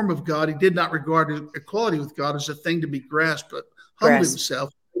in the form of God, he did not regard equality with God as a thing to be grasped, but humbled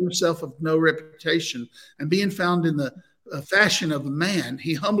himself of no reputation, and being found in the fashion of a man,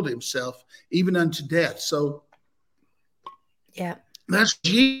 he humbled himself even unto death. So that's what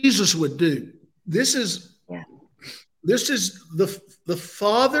Jesus would do. This is the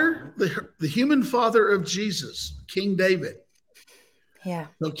father, the human father of Jesus, King David. Yeah.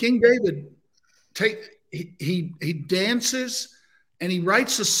 So King David he dances and he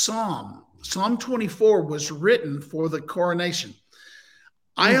writes a psalm. Psalm 24 was written for the coronation.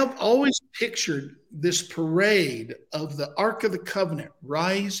 I have always pictured this parade of the Ark of the Covenant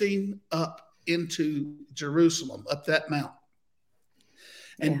rising up into Jerusalem, up that mountain.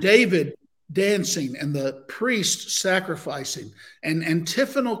 And David dancing and the priests sacrificing and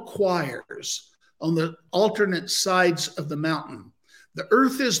antiphonal choirs on the alternate sides of the mountain. The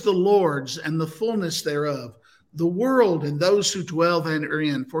earth is the Lord's and the fullness thereof, the world and those who dwell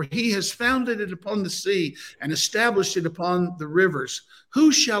therein. For he has founded it upon the sea and established it upon the rivers.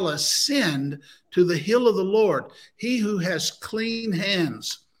 Who shall ascend to the hill of the Lord? He who has clean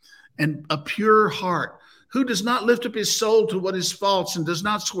hands and a pure heart, who does not lift up his soul to what is false and does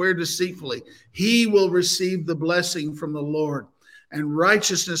not swear deceitfully. He will receive the blessing from the Lord and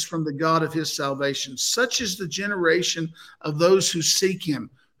righteousness from the God of his salvation. Such is the generation of those who seek him,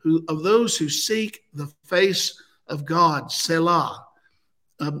 of those who seek the face of God. Selah.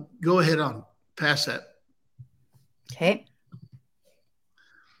 Go ahead on. Pass that. Okay.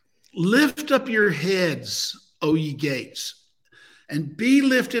 Lift up your heads, O ye gates, and be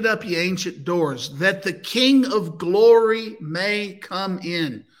lifted up, ye ancient doors, that the King of glory may come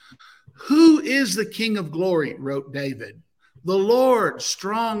in. Who is the King of glory? Wrote David. The Lord,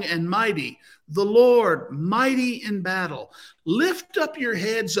 strong and mighty, the Lord, mighty in battle. Lift up your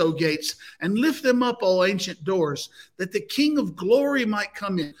heads, O gates, and lift them up, O ancient doors, that the King of glory might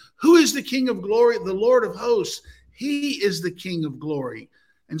come in. Who is the King of glory? The Lord of hosts. He is the King of glory.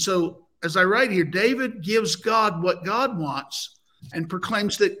 And so, as I write here, David gives God what God wants and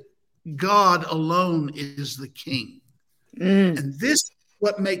proclaims that God alone is the King. And this is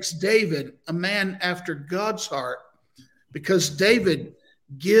what makes David a man after God's heart, because David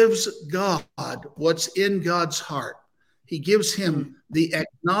gives God what's in God's heart. He gives him the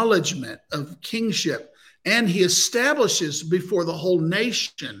acknowledgement of kingship, and he establishes before the whole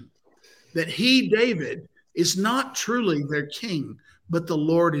nation that he, David, is not truly their king, but the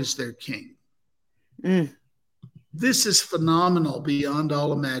Lord is their king. This is phenomenal beyond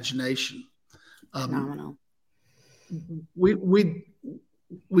all imagination. Phenomenal.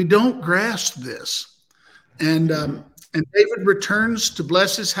 We don't grasp this. And David returns to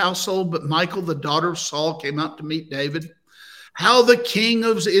bless his household, but Michal, the daughter of Saul, came out to meet David. How the king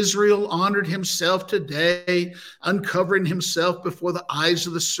of Israel honored himself today, uncovering himself before the eyes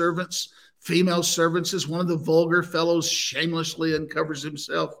of the servants, female servants, as one of the vulgar fellows shamelessly uncovers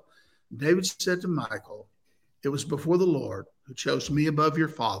himself. David said to Michal, it was before the Lord who chose me above your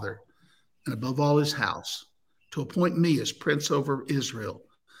father and above all his house to appoint me as prince over Israel,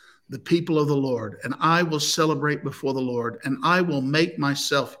 the people of the Lord, and I will celebrate before the Lord, and I will make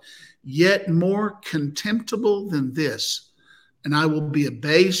myself yet more contemptible than this, and I will be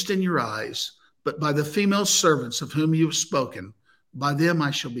abased in your eyes, but by the female servants of whom you have spoken, by them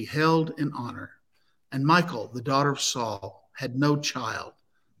I shall be held in honor. And Michal, the daughter of Saul, had no child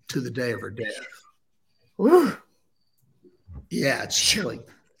to the day of her death. Ooh. Yeah, it's chilling.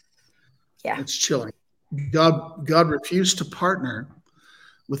 Yeah. It's chilling. God refused to partner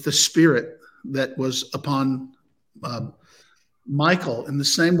with the spirit that was upon Michal in the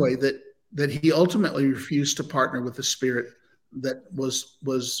same way that he ultimately refused to partner with the spirit that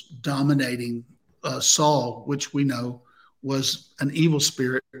was dominating Saul, which we know was an evil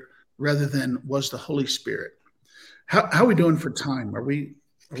spirit rather than was the Holy Spirit. How are we doing for time? Are we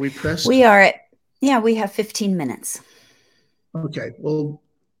pressed? We are we have 15 minutes. Okay. Well,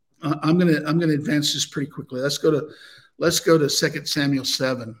 I'm gonna advance this pretty quickly. Let's go to 2 Samuel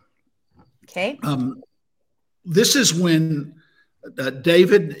 7. Okay. This is when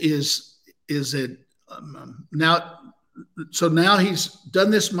David is now. So now he's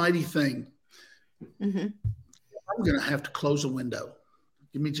done this mighty thing. Mm-hmm. I'm going to have to close a window.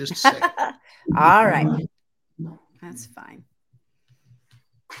 Give me just a second. All right. That's fine.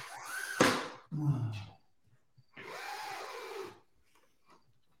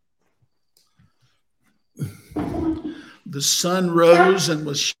 The sun rose and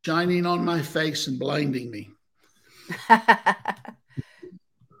was shining on my face and blinding me.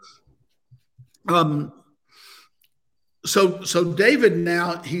 So David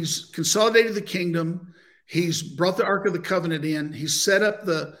now, he's consolidated the kingdom. He's brought the Ark of the Covenant in. He's set up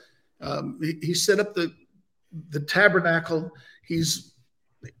the tabernacle. He's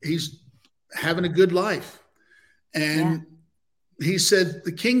having a good life. And he said,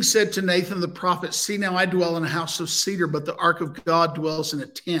 the king said to Nathan the prophet, see, now I dwell in a house of cedar, but the ark of God dwells in a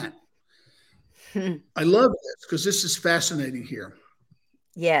tent. I love this because this is fascinating here.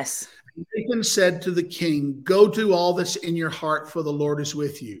 Yes. Nathan said to the king, go do all that's in your heart, for the Lord is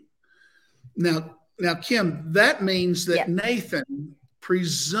with you. Now, Kim, that means that Nathan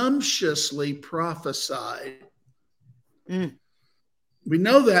presumptuously prophesied. We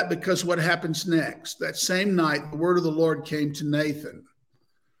know that because what happens next? That same night, the word of the Lord came to Nathan.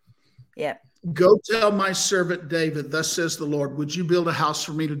 Yeah. Go tell my servant David, thus says the Lord, would you build a house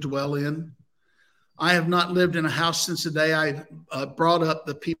for me to dwell in? I have not lived in a house since the day I brought up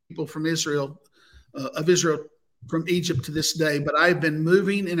the people from Israel, from Egypt to this day, but I have been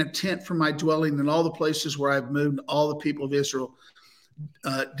moving in a tent for my dwelling in all the places where I've moved all the people of Israel.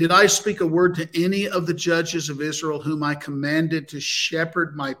 Did I speak a word to any of the judges of Israel whom I commanded to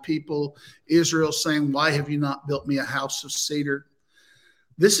shepherd my people Israel, saying, why have you not built me a house of cedar?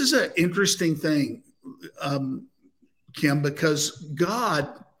 This is an interesting thing, Kim, because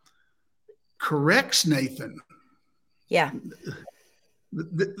God corrects Nathan. Yeah.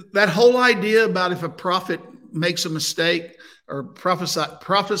 That whole idea about if a prophet makes a mistake or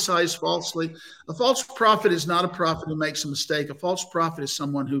prophesies falsely, a false prophet is not a prophet who makes a mistake. A false prophet is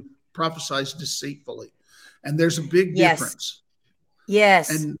someone who prophesies deceitfully. And there's a big difference.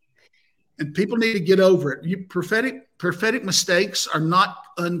 Yes. And people need to get over it. Prophetic mistakes are not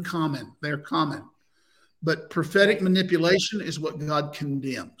uncommon. They're common. But prophetic manipulation is what God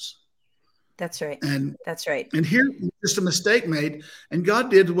condemns. That's right. That's right. And here, just a mistake made, and God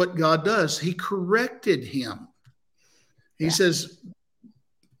did what God does. He corrected him. He says,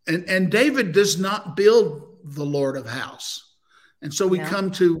 and David does not build the Lord of house. And so we come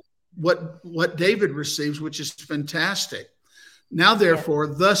to what David receives, which is fantastic. Now, therefore,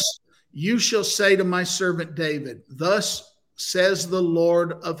 thus you shall say to my servant David, thus says the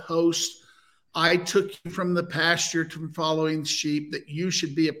Lord of hosts, I took you from the pasture to following sheep, that you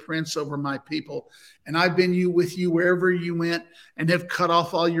should be a prince over my people. And I've been with you wherever you went, and have cut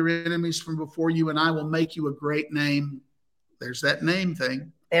off all your enemies from before you, and I will make you a great name. There's that name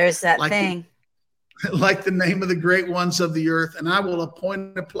thing. There's that thing. Like the name of the great ones of the earth. And I will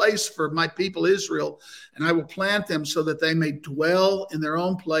appoint a place for my people Israel, and I will plant them so that they may dwell in their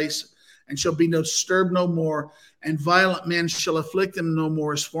own place, and shall be disturbed no more, and violent men shall afflict them no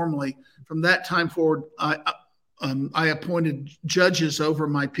more as formerly. From that time forward, I appointed judges over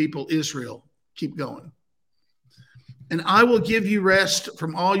my people Israel. Keep going. And I will give you rest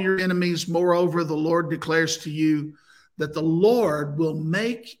from all your enemies. Moreover, the Lord declares to you that the Lord will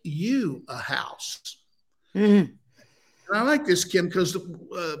make you a house. Mm-hmm. And I like this, Kim, because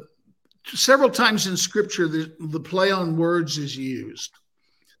several times in Scripture, the play on words is used.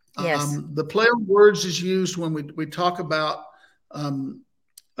 Yes. The play on words is used when we talk about the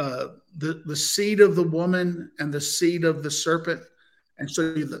seed of the woman and the seed of the serpent. And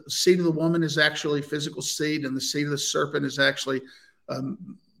so the seed of the woman is actually physical seed, and the seed of the serpent is actually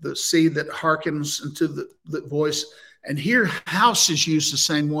the seed that hearkens into the voice. And here, house is used the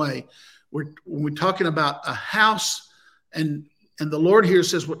same way. When we're talking about a house, and the Lord here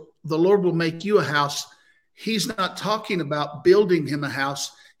says, "What the Lord will make you a house." He's not talking about building him a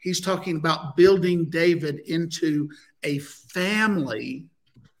house. He's talking about building David into a family.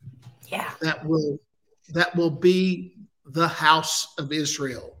 Yeah. That will be the house of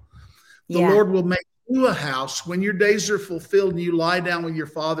Israel. The Yeah. Lord will make you a house. When your days are fulfilled and you lie down with your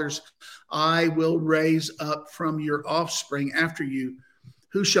fathers, I will raise up from your offspring after you,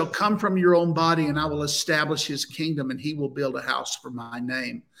 who shall come from your own body, and I will establish his kingdom, and he will build a house for my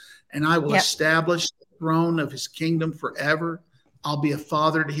name. And I will establish the throne of his kingdom forever. I'll be a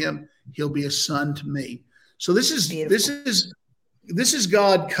father to him. He'll be a son to me. So this is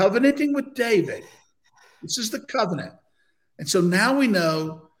God covenanting with David. This is the covenant. And so now we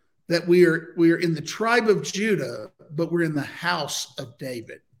know that we are in the tribe of Judah, but we're in the house of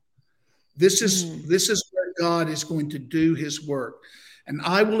David. This is where God is going to do his work. And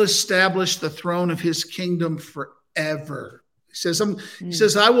I will establish the throne of his kingdom forever. He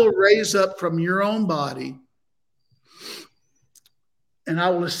says, I will raise up from your own body, and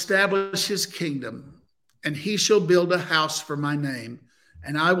I will establish his kingdom, and he shall build a house for my name,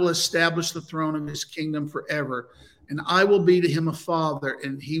 and I will establish the throne of his kingdom forever. And I will be to him a father,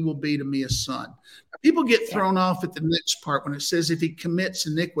 and he will be to me a son. Now, people get thrown off at the next part when it says, if he commits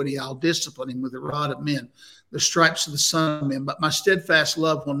iniquity, I'll discipline him with the rod of men, the stripes of the Son of Men. But my steadfast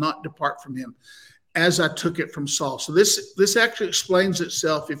love will not depart from him, as I took it from Saul. So this actually explains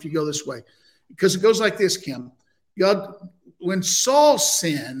itself if you go this way, because it goes like this, Kim. When Saul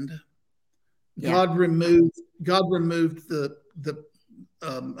sinned, God removed the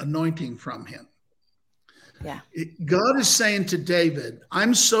anointing from him. Yeah. God is saying to David,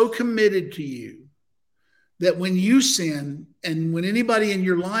 I'm so committed to you that when you sin and when anybody in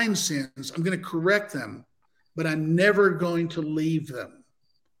your line sins, I'm going to correct them, but I'm never going to leave them.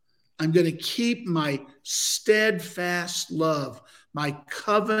 I'm going to keep my steadfast love, my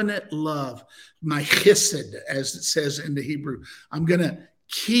covenant love, my chesed, as it says in the Hebrew. I'm going to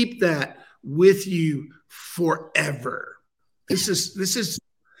keep that with you forever. This is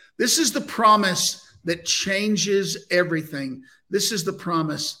the promise that changes everything. This is the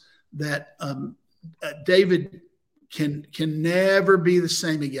promise that David can never be the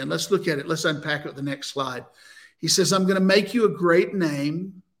same again. Let's look at it. Let's unpack it with the next slide. He says, I'm going to make you a great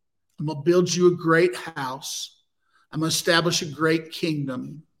name. I'm going to build you a great house. I'm going to establish a great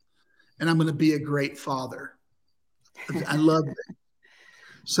kingdom. And I'm going to be a great father. I love that.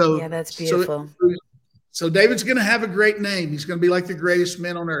 So yeah, that's beautiful. So David's going to have a great name. He's going to be like the greatest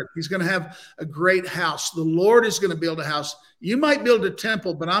men on earth. He's going to have a great house. The Lord is going to build a house. You might build a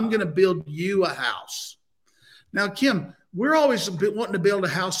temple, but I'm going to build you a house. Now, Kim, we're always wanting to build a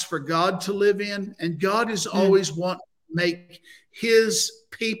house for God to live in, and God is always wanting to make his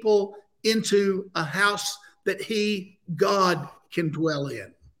people into a house that God, can dwell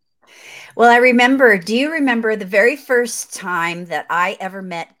in. Well, do you remember the very first time that I ever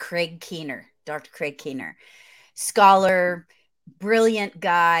met Craig Keener? Dr. Craig Keener, scholar, brilliant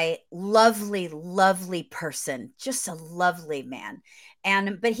guy, lovely, lovely person, just a lovely man.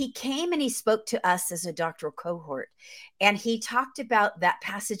 But he came and he spoke to us as a doctoral cohort. And he talked about that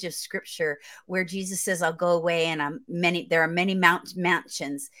passage of scripture where Jesus says, I'll go away and there are many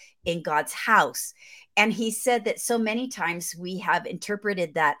mansions in God's house. And he said that so many times we have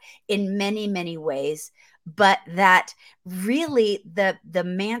interpreted that in many, many ways, but that really the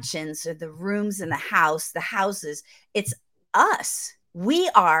mansions or the rooms in the houses, it's us. We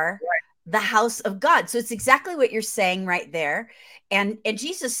are the house of God. So it's exactly what you're saying right there. And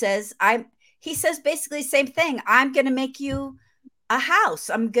Jesus says, he says basically the same thing. I'm going to make you a house.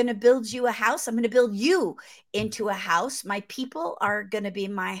 I'm going to build you a house. I'm going to build you into a house. My people are going to be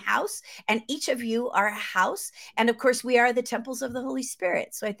my house, and each of you are a house. And of course, we are the temples of the Holy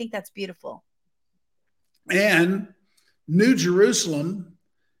Spirit. So I think that's beautiful. And New Jerusalem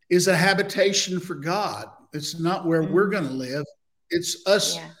is a habitation for God. It's not where we're going to live. It's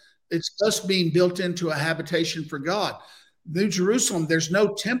us. Yeah. It's us being built into a habitation for God. New Jerusalem, there's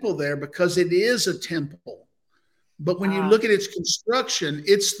no temple there because it is a temple. But when you look at its construction,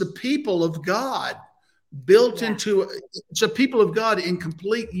 it's the people of God built into it's a people of God in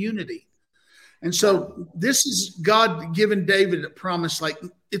complete unity. And so this is God giving David a promise, like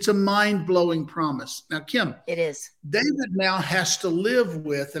it's a mind-blowing promise. Now, Kim, it is. David now has to live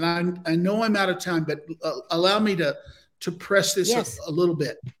with, and I know I'm out of time, but allow me to press this a little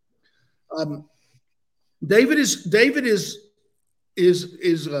bit. David has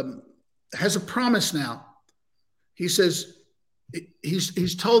a promise now. He says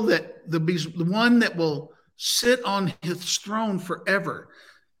he's told that the one that will sit on his throne forever.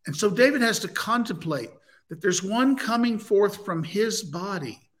 And so David has to contemplate that there's one coming forth from his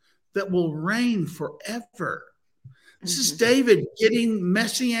body that will reign forever. This is David getting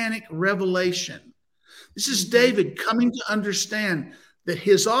messianic revelation. This is David coming to understand that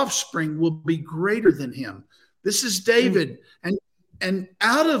his offspring will be greater than him. This is David. And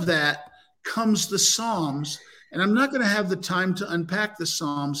out of that comes the Psalms. And I'm not going to have the time to unpack the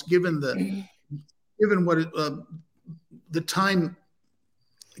Psalms given the time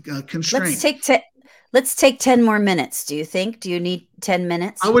constraint. Let's take 10 more minutes. Do you think? Do you need 10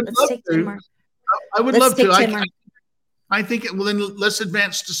 minutes? I would love to. I would love to. I think well, then let's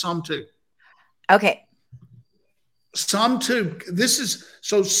advance to Psalm 2. Okay. Psalm 2.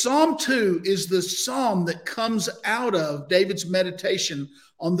 Psalm 2 is the psalm that comes out of David's meditation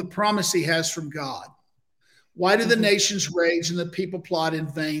on the promise he has from God. Why do the nations rage and the people plot in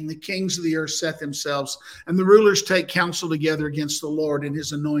vain? The kings of the earth set themselves, and the rulers take counsel together against the Lord and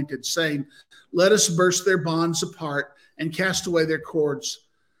his anointed, saying, let us burst their bonds apart and cast away their cords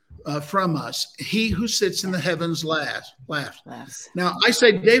from us. He who sits in the heavens laughs. Now, I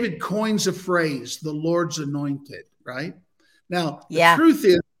say David coins a phrase, the Lord's anointed, right? Now, the truth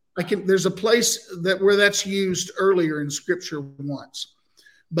is, there's a place where that's used earlier in Scripture once.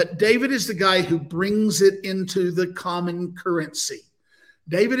 But David is the guy who brings it into the common currency.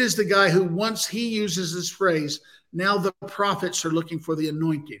 David is the guy who, once he uses this phrase, now the prophets are looking for the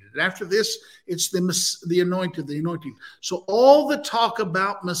anointed. And after this, it's the anointed, the anointing. So all the talk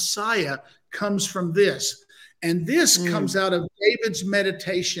about Messiah comes from this. And this comes out of David's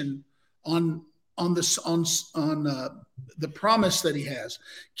meditation on the promise that he has.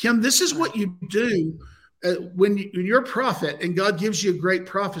 Kim, this is what you do when you're a prophet and God gives you a great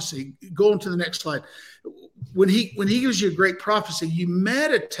prophecy. Go on to the next slide. When he gives you a great prophecy, you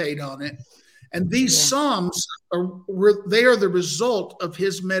meditate on it. And these Psalms are the result of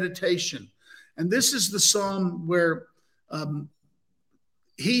his meditation. And this is the Psalm where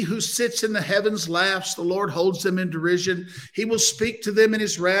he who sits in the heavens laughs, the Lord holds them in derision. He will speak to them in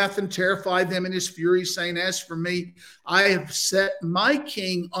his wrath and terrify them in his fury, saying, as for me, I have set my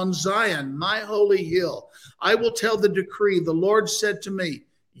king on Zion, my holy hill. I will tell the decree. The Lord said to me,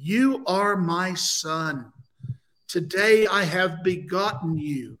 you are my son. Today I have begotten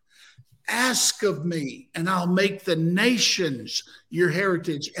you. Ask of me, and I'll make the nations your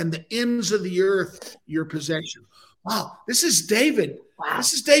heritage and the ends of the earth your possession. Wow, this is David. Wow.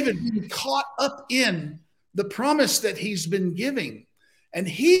 This is David being caught up in the promise that he's been giving. And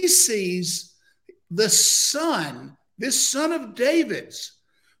he sees the son, this son of David's,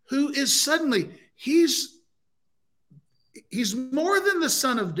 who is suddenly, he's more than the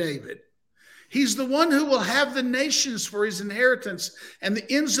son of David. He's the one who will have the nations for his inheritance and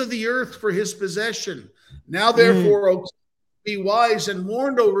the ends of the earth for his possession. Now, therefore, O be wise and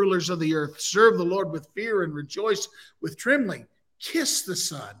warned, O rulers of the earth. Serve the Lord with fear and rejoice with trembling. Kiss the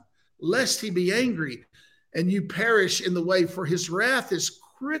Son, lest he be angry and you perish in the way, for his wrath is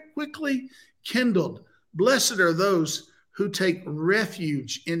quickly kindled. Blessed are those who take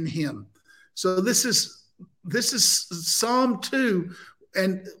refuge in him. So this is Psalm 2.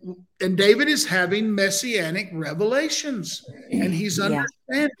 And David is having messianic revelations, and he's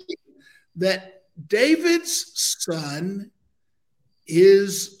understanding that David's son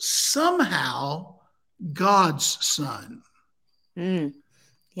is somehow God's son. And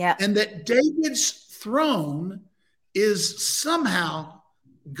that David's throne is somehow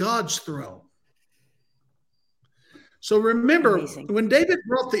God's throne. So remember, when David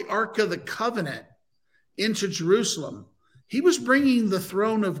brought the Ark of the Covenant into Jerusalem, he was bringing the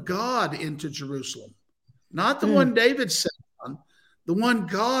throne of God into Jerusalem, not the one David sat on, the one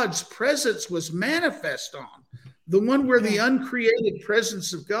God's presence was manifest on, the one where the uncreated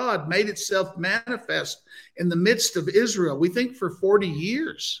presence of God made itself manifest in the midst of Israel, we think for 40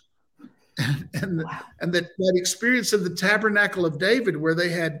 years. And that experience of the tabernacle of David, where they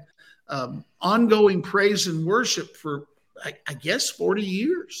had ongoing praise and worship for, I guess, 40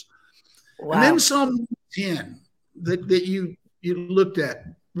 years. Wow. And then Psalm 10. That you looked at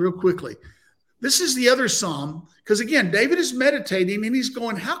real quickly. This is the other psalm, because again, David is meditating and he's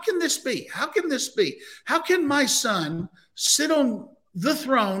going, how can this be? How can this be? How can my son sit on the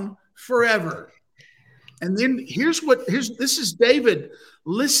throne forever? And then this is David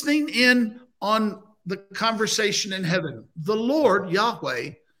listening in on the conversation in heaven. The Lord,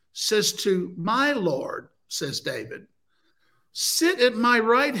 Yahweh, says to my Lord, says David, sit at my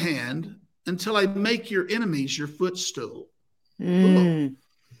right hand until I make your enemies your footstool. Mm.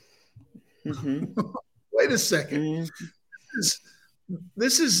 Mm-hmm. Wait a second. Mm-hmm.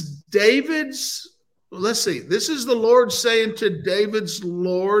 This is David's, let's see. This is the Lord saying to David's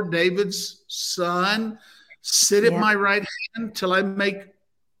Lord, David's son, sit at my right hand till I make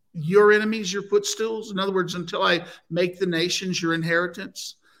your enemies your footstools. In other words, until I make the nations your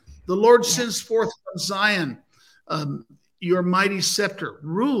inheritance. The Lord sends forth from Zion your mighty scepter.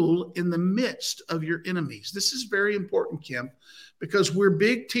 Rule in the midst of your enemies. This is very important, Kim, because we're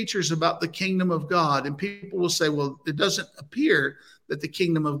big teachers about the kingdom of God. And people will say, well, it doesn't appear that the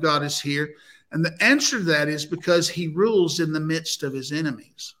kingdom of God is here. And the answer to that is because he rules in the midst of his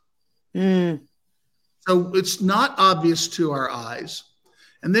enemies. Mm. So it's not obvious to our eyes.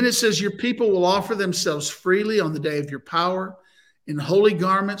 And then it says, your people will offer themselves freely on the day of your power in holy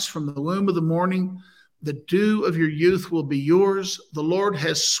garments from the womb of the morning. The dew of your youth will be yours. The Lord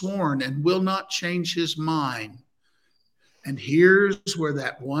has sworn and will not change his mind. And here's where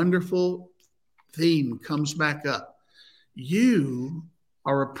that wonderful theme comes back up. You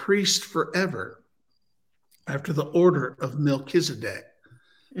are a priest forever after the order of Melchizedek.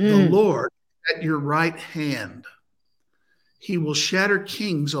 The Lord at your right hand. He will shatter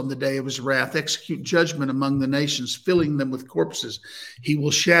kings on the day of his wrath, execute judgment among the nations, filling them with corpses. He will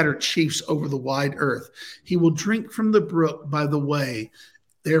shatter chiefs over the wide earth. He will drink from the brook by the way.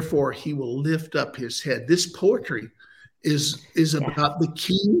 Therefore, he will lift up his head. This poetry is about the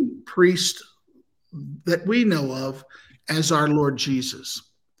king priest that we know of as our Lord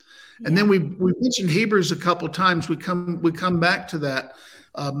Jesus. And then we mentioned Hebrews a couple of times. We come back to that.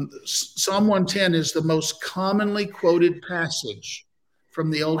 Psalm 110 is the most commonly quoted passage from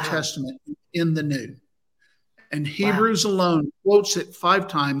the Old Testament in the New. And Hebrews alone quotes it 5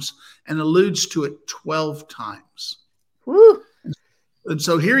 times and alludes to it 12 times. Woo. And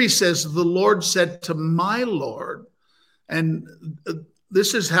so here he says, the Lord said to my Lord, and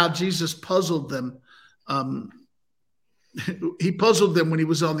this is how Jesus puzzled them. He puzzled them when he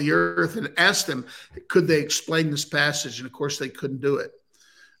was on the earth and asked them, could they explain this passage? And of course, they couldn't do it.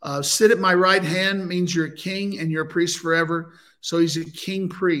 Sit at my right hand means you're a king and you're a priest forever. So he's a king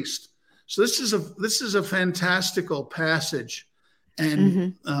priest. So this is a fantastical passage,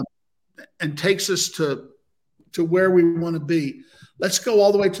 and and takes us to where we want to be. Let's go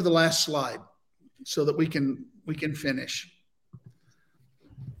all the way to the last slide so that we can finish.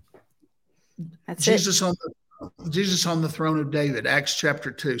 That's Jesus on the throne of David, Acts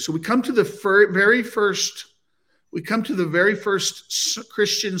chapter 2. So we come to the very first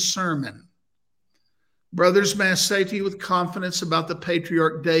Christian sermon. Brothers, may I say to you with confidence about the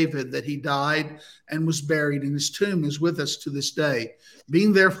patriarch David that he died and was buried, and his tomb is with us to this day.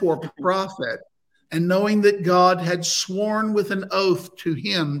 Being therefore a prophet, and knowing that God had sworn with an oath to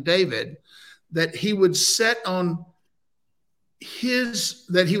him, David, that he would set one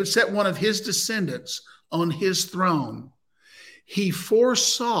of his descendants on his throne, he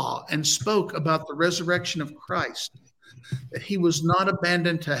foresaw and spoke about the resurrection of Christ, that he was not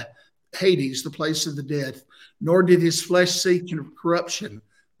abandoned to Hades, the place of the dead, nor did his flesh see corruption.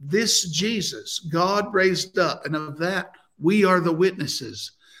 This Jesus God raised up, and of that we are the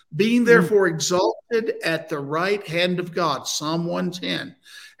witnesses. Being therefore exalted at the right hand of God, Psalm 110,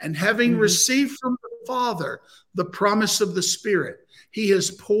 and having received from the Father the promise of the Spirit, he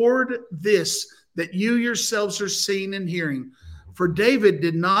has poured this that you yourselves are seeing and hearing. For David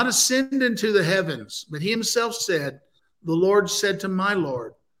did not ascend into the heavens, but he himself said, the Lord said to my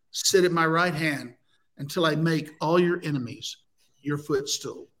Lord, sit at my right hand until I make all your enemies your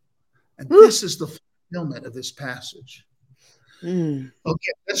footstool. And this is the fulfillment of this passage. Okay,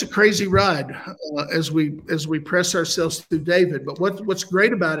 that's a crazy ride as we press ourselves through David. But what's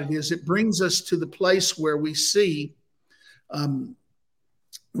great about it is it brings us to the place where we see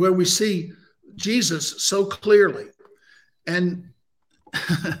Jesus so clearly. And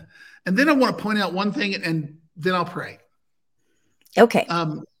then I want to point out one thing, and then I'll pray. Okay.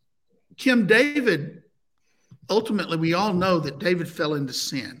 Kim, David, ultimately, we all know that David fell into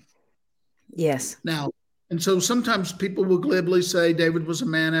sin. Yes. Now, and so sometimes people will glibly say David was a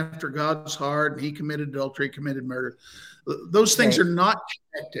man after God's heart, and he committed adultery, committed murder. Those things are not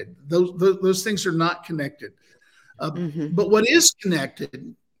connected. Those things are not connected. But what is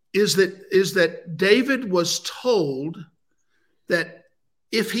connected is that David was told that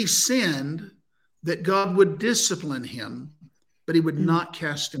if he sinned, that God would discipline him, but he would not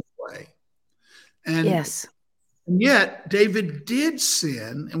cast him away. And Yes. And yet David did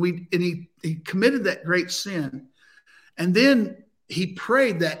sin, and he committed that great sin. And then he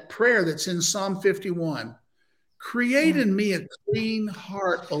prayed that prayer that's in Psalm 51. Create in me a clean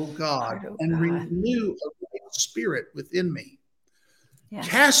heart, O God, and renew a right spirit within me. Yes.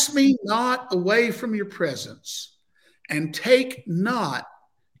 Cast me not away from your presence, and take not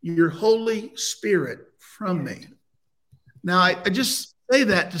your Holy Spirit from me. Now, I just say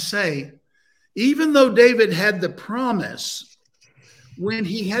that to say, even though David had the promise, when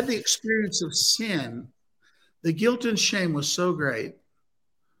he had the experience of sin, the guilt and shame was so great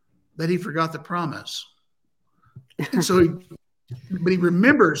that he forgot the promise. And so he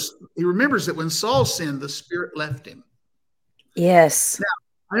remembers that when Saul sinned, the Spirit left him. Yes.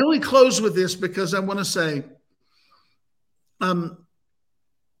 Now, I only close with this because I want to say, the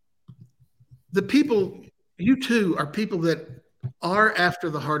people, you too, are people that are after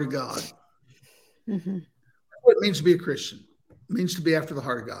the heart of God. Mm-hmm. What it means to be a Christian. It means to be after the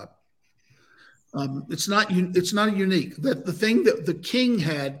heart of God. It's not unique. That the thing that the king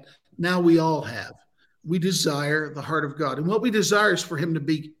had, now we all have. We desire the heart of God. And what we desire is for him to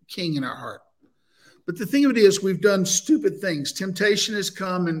be king in our heart. But the thing of it is, we've done stupid things. Temptation has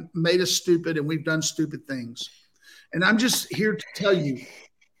come and made us stupid, and we've done stupid things. And I'm just here to tell you,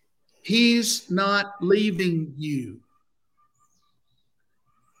 he's not leaving you.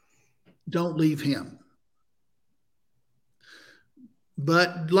 Don't leave him.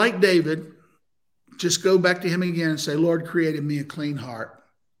 But like David, just go back to him again and say, Lord, create in me a clean heart.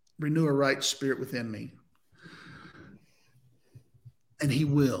 Renew a right spirit within me. And he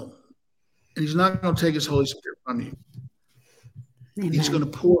will. And he's not going to take his Holy Spirit from you. Amen. He's going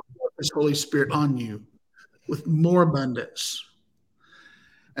to pour his Holy Spirit on you with more abundance.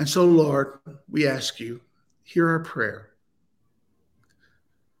 And so, Lord, we ask you, hear our prayer.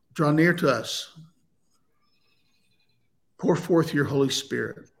 Draw near to us. Pour forth your Holy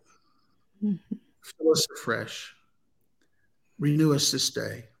Spirit. Mm-hmm. Fill us afresh. Renew us this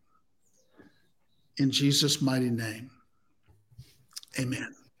day. In Jesus' mighty name.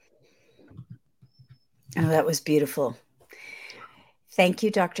 Amen. Oh, that was beautiful. Thank you,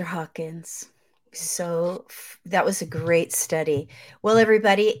 Dr. Hawkins. So that was a great study. Well,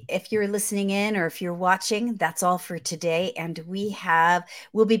 everybody, if you're listening in or if you're watching, that's all for today. And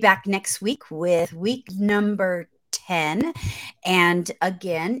we'll be back next week with week number 10. And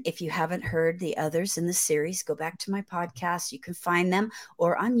again, if you haven't heard the others in the series, go back to my podcast. You can find them,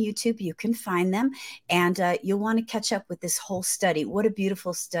 or on YouTube, you can find them. And you'll want to catch up with this whole study. What a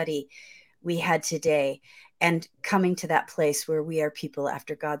beautiful study we had today, and coming to that place where we are people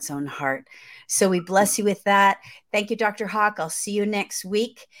after God's own heart. So we bless you with that. Thank you, Dr. Hawk. I'll see you next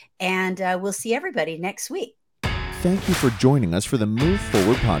week, and we'll see everybody next week. Thank you for joining us for the Move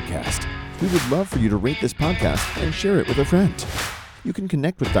Forward podcast. We would love for you to rate this podcast and share it with a friend. You can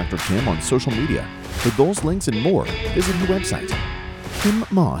connect with Dr. Kim on social media. For those links and more, visit her website,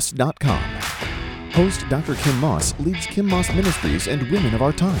 kimmaas.com. Host Dr. Kim Maas leads Kim Maas Ministries and Women of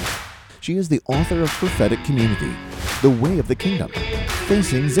Our Time. She is the author of Prophetic Community, The Way of the Kingdom,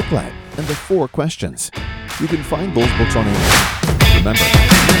 Facing Ziklag, and The 4 Questions. You can find those books on Amazon. Remember,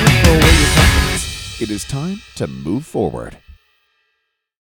 never throw away your confidence. It is time to move forward.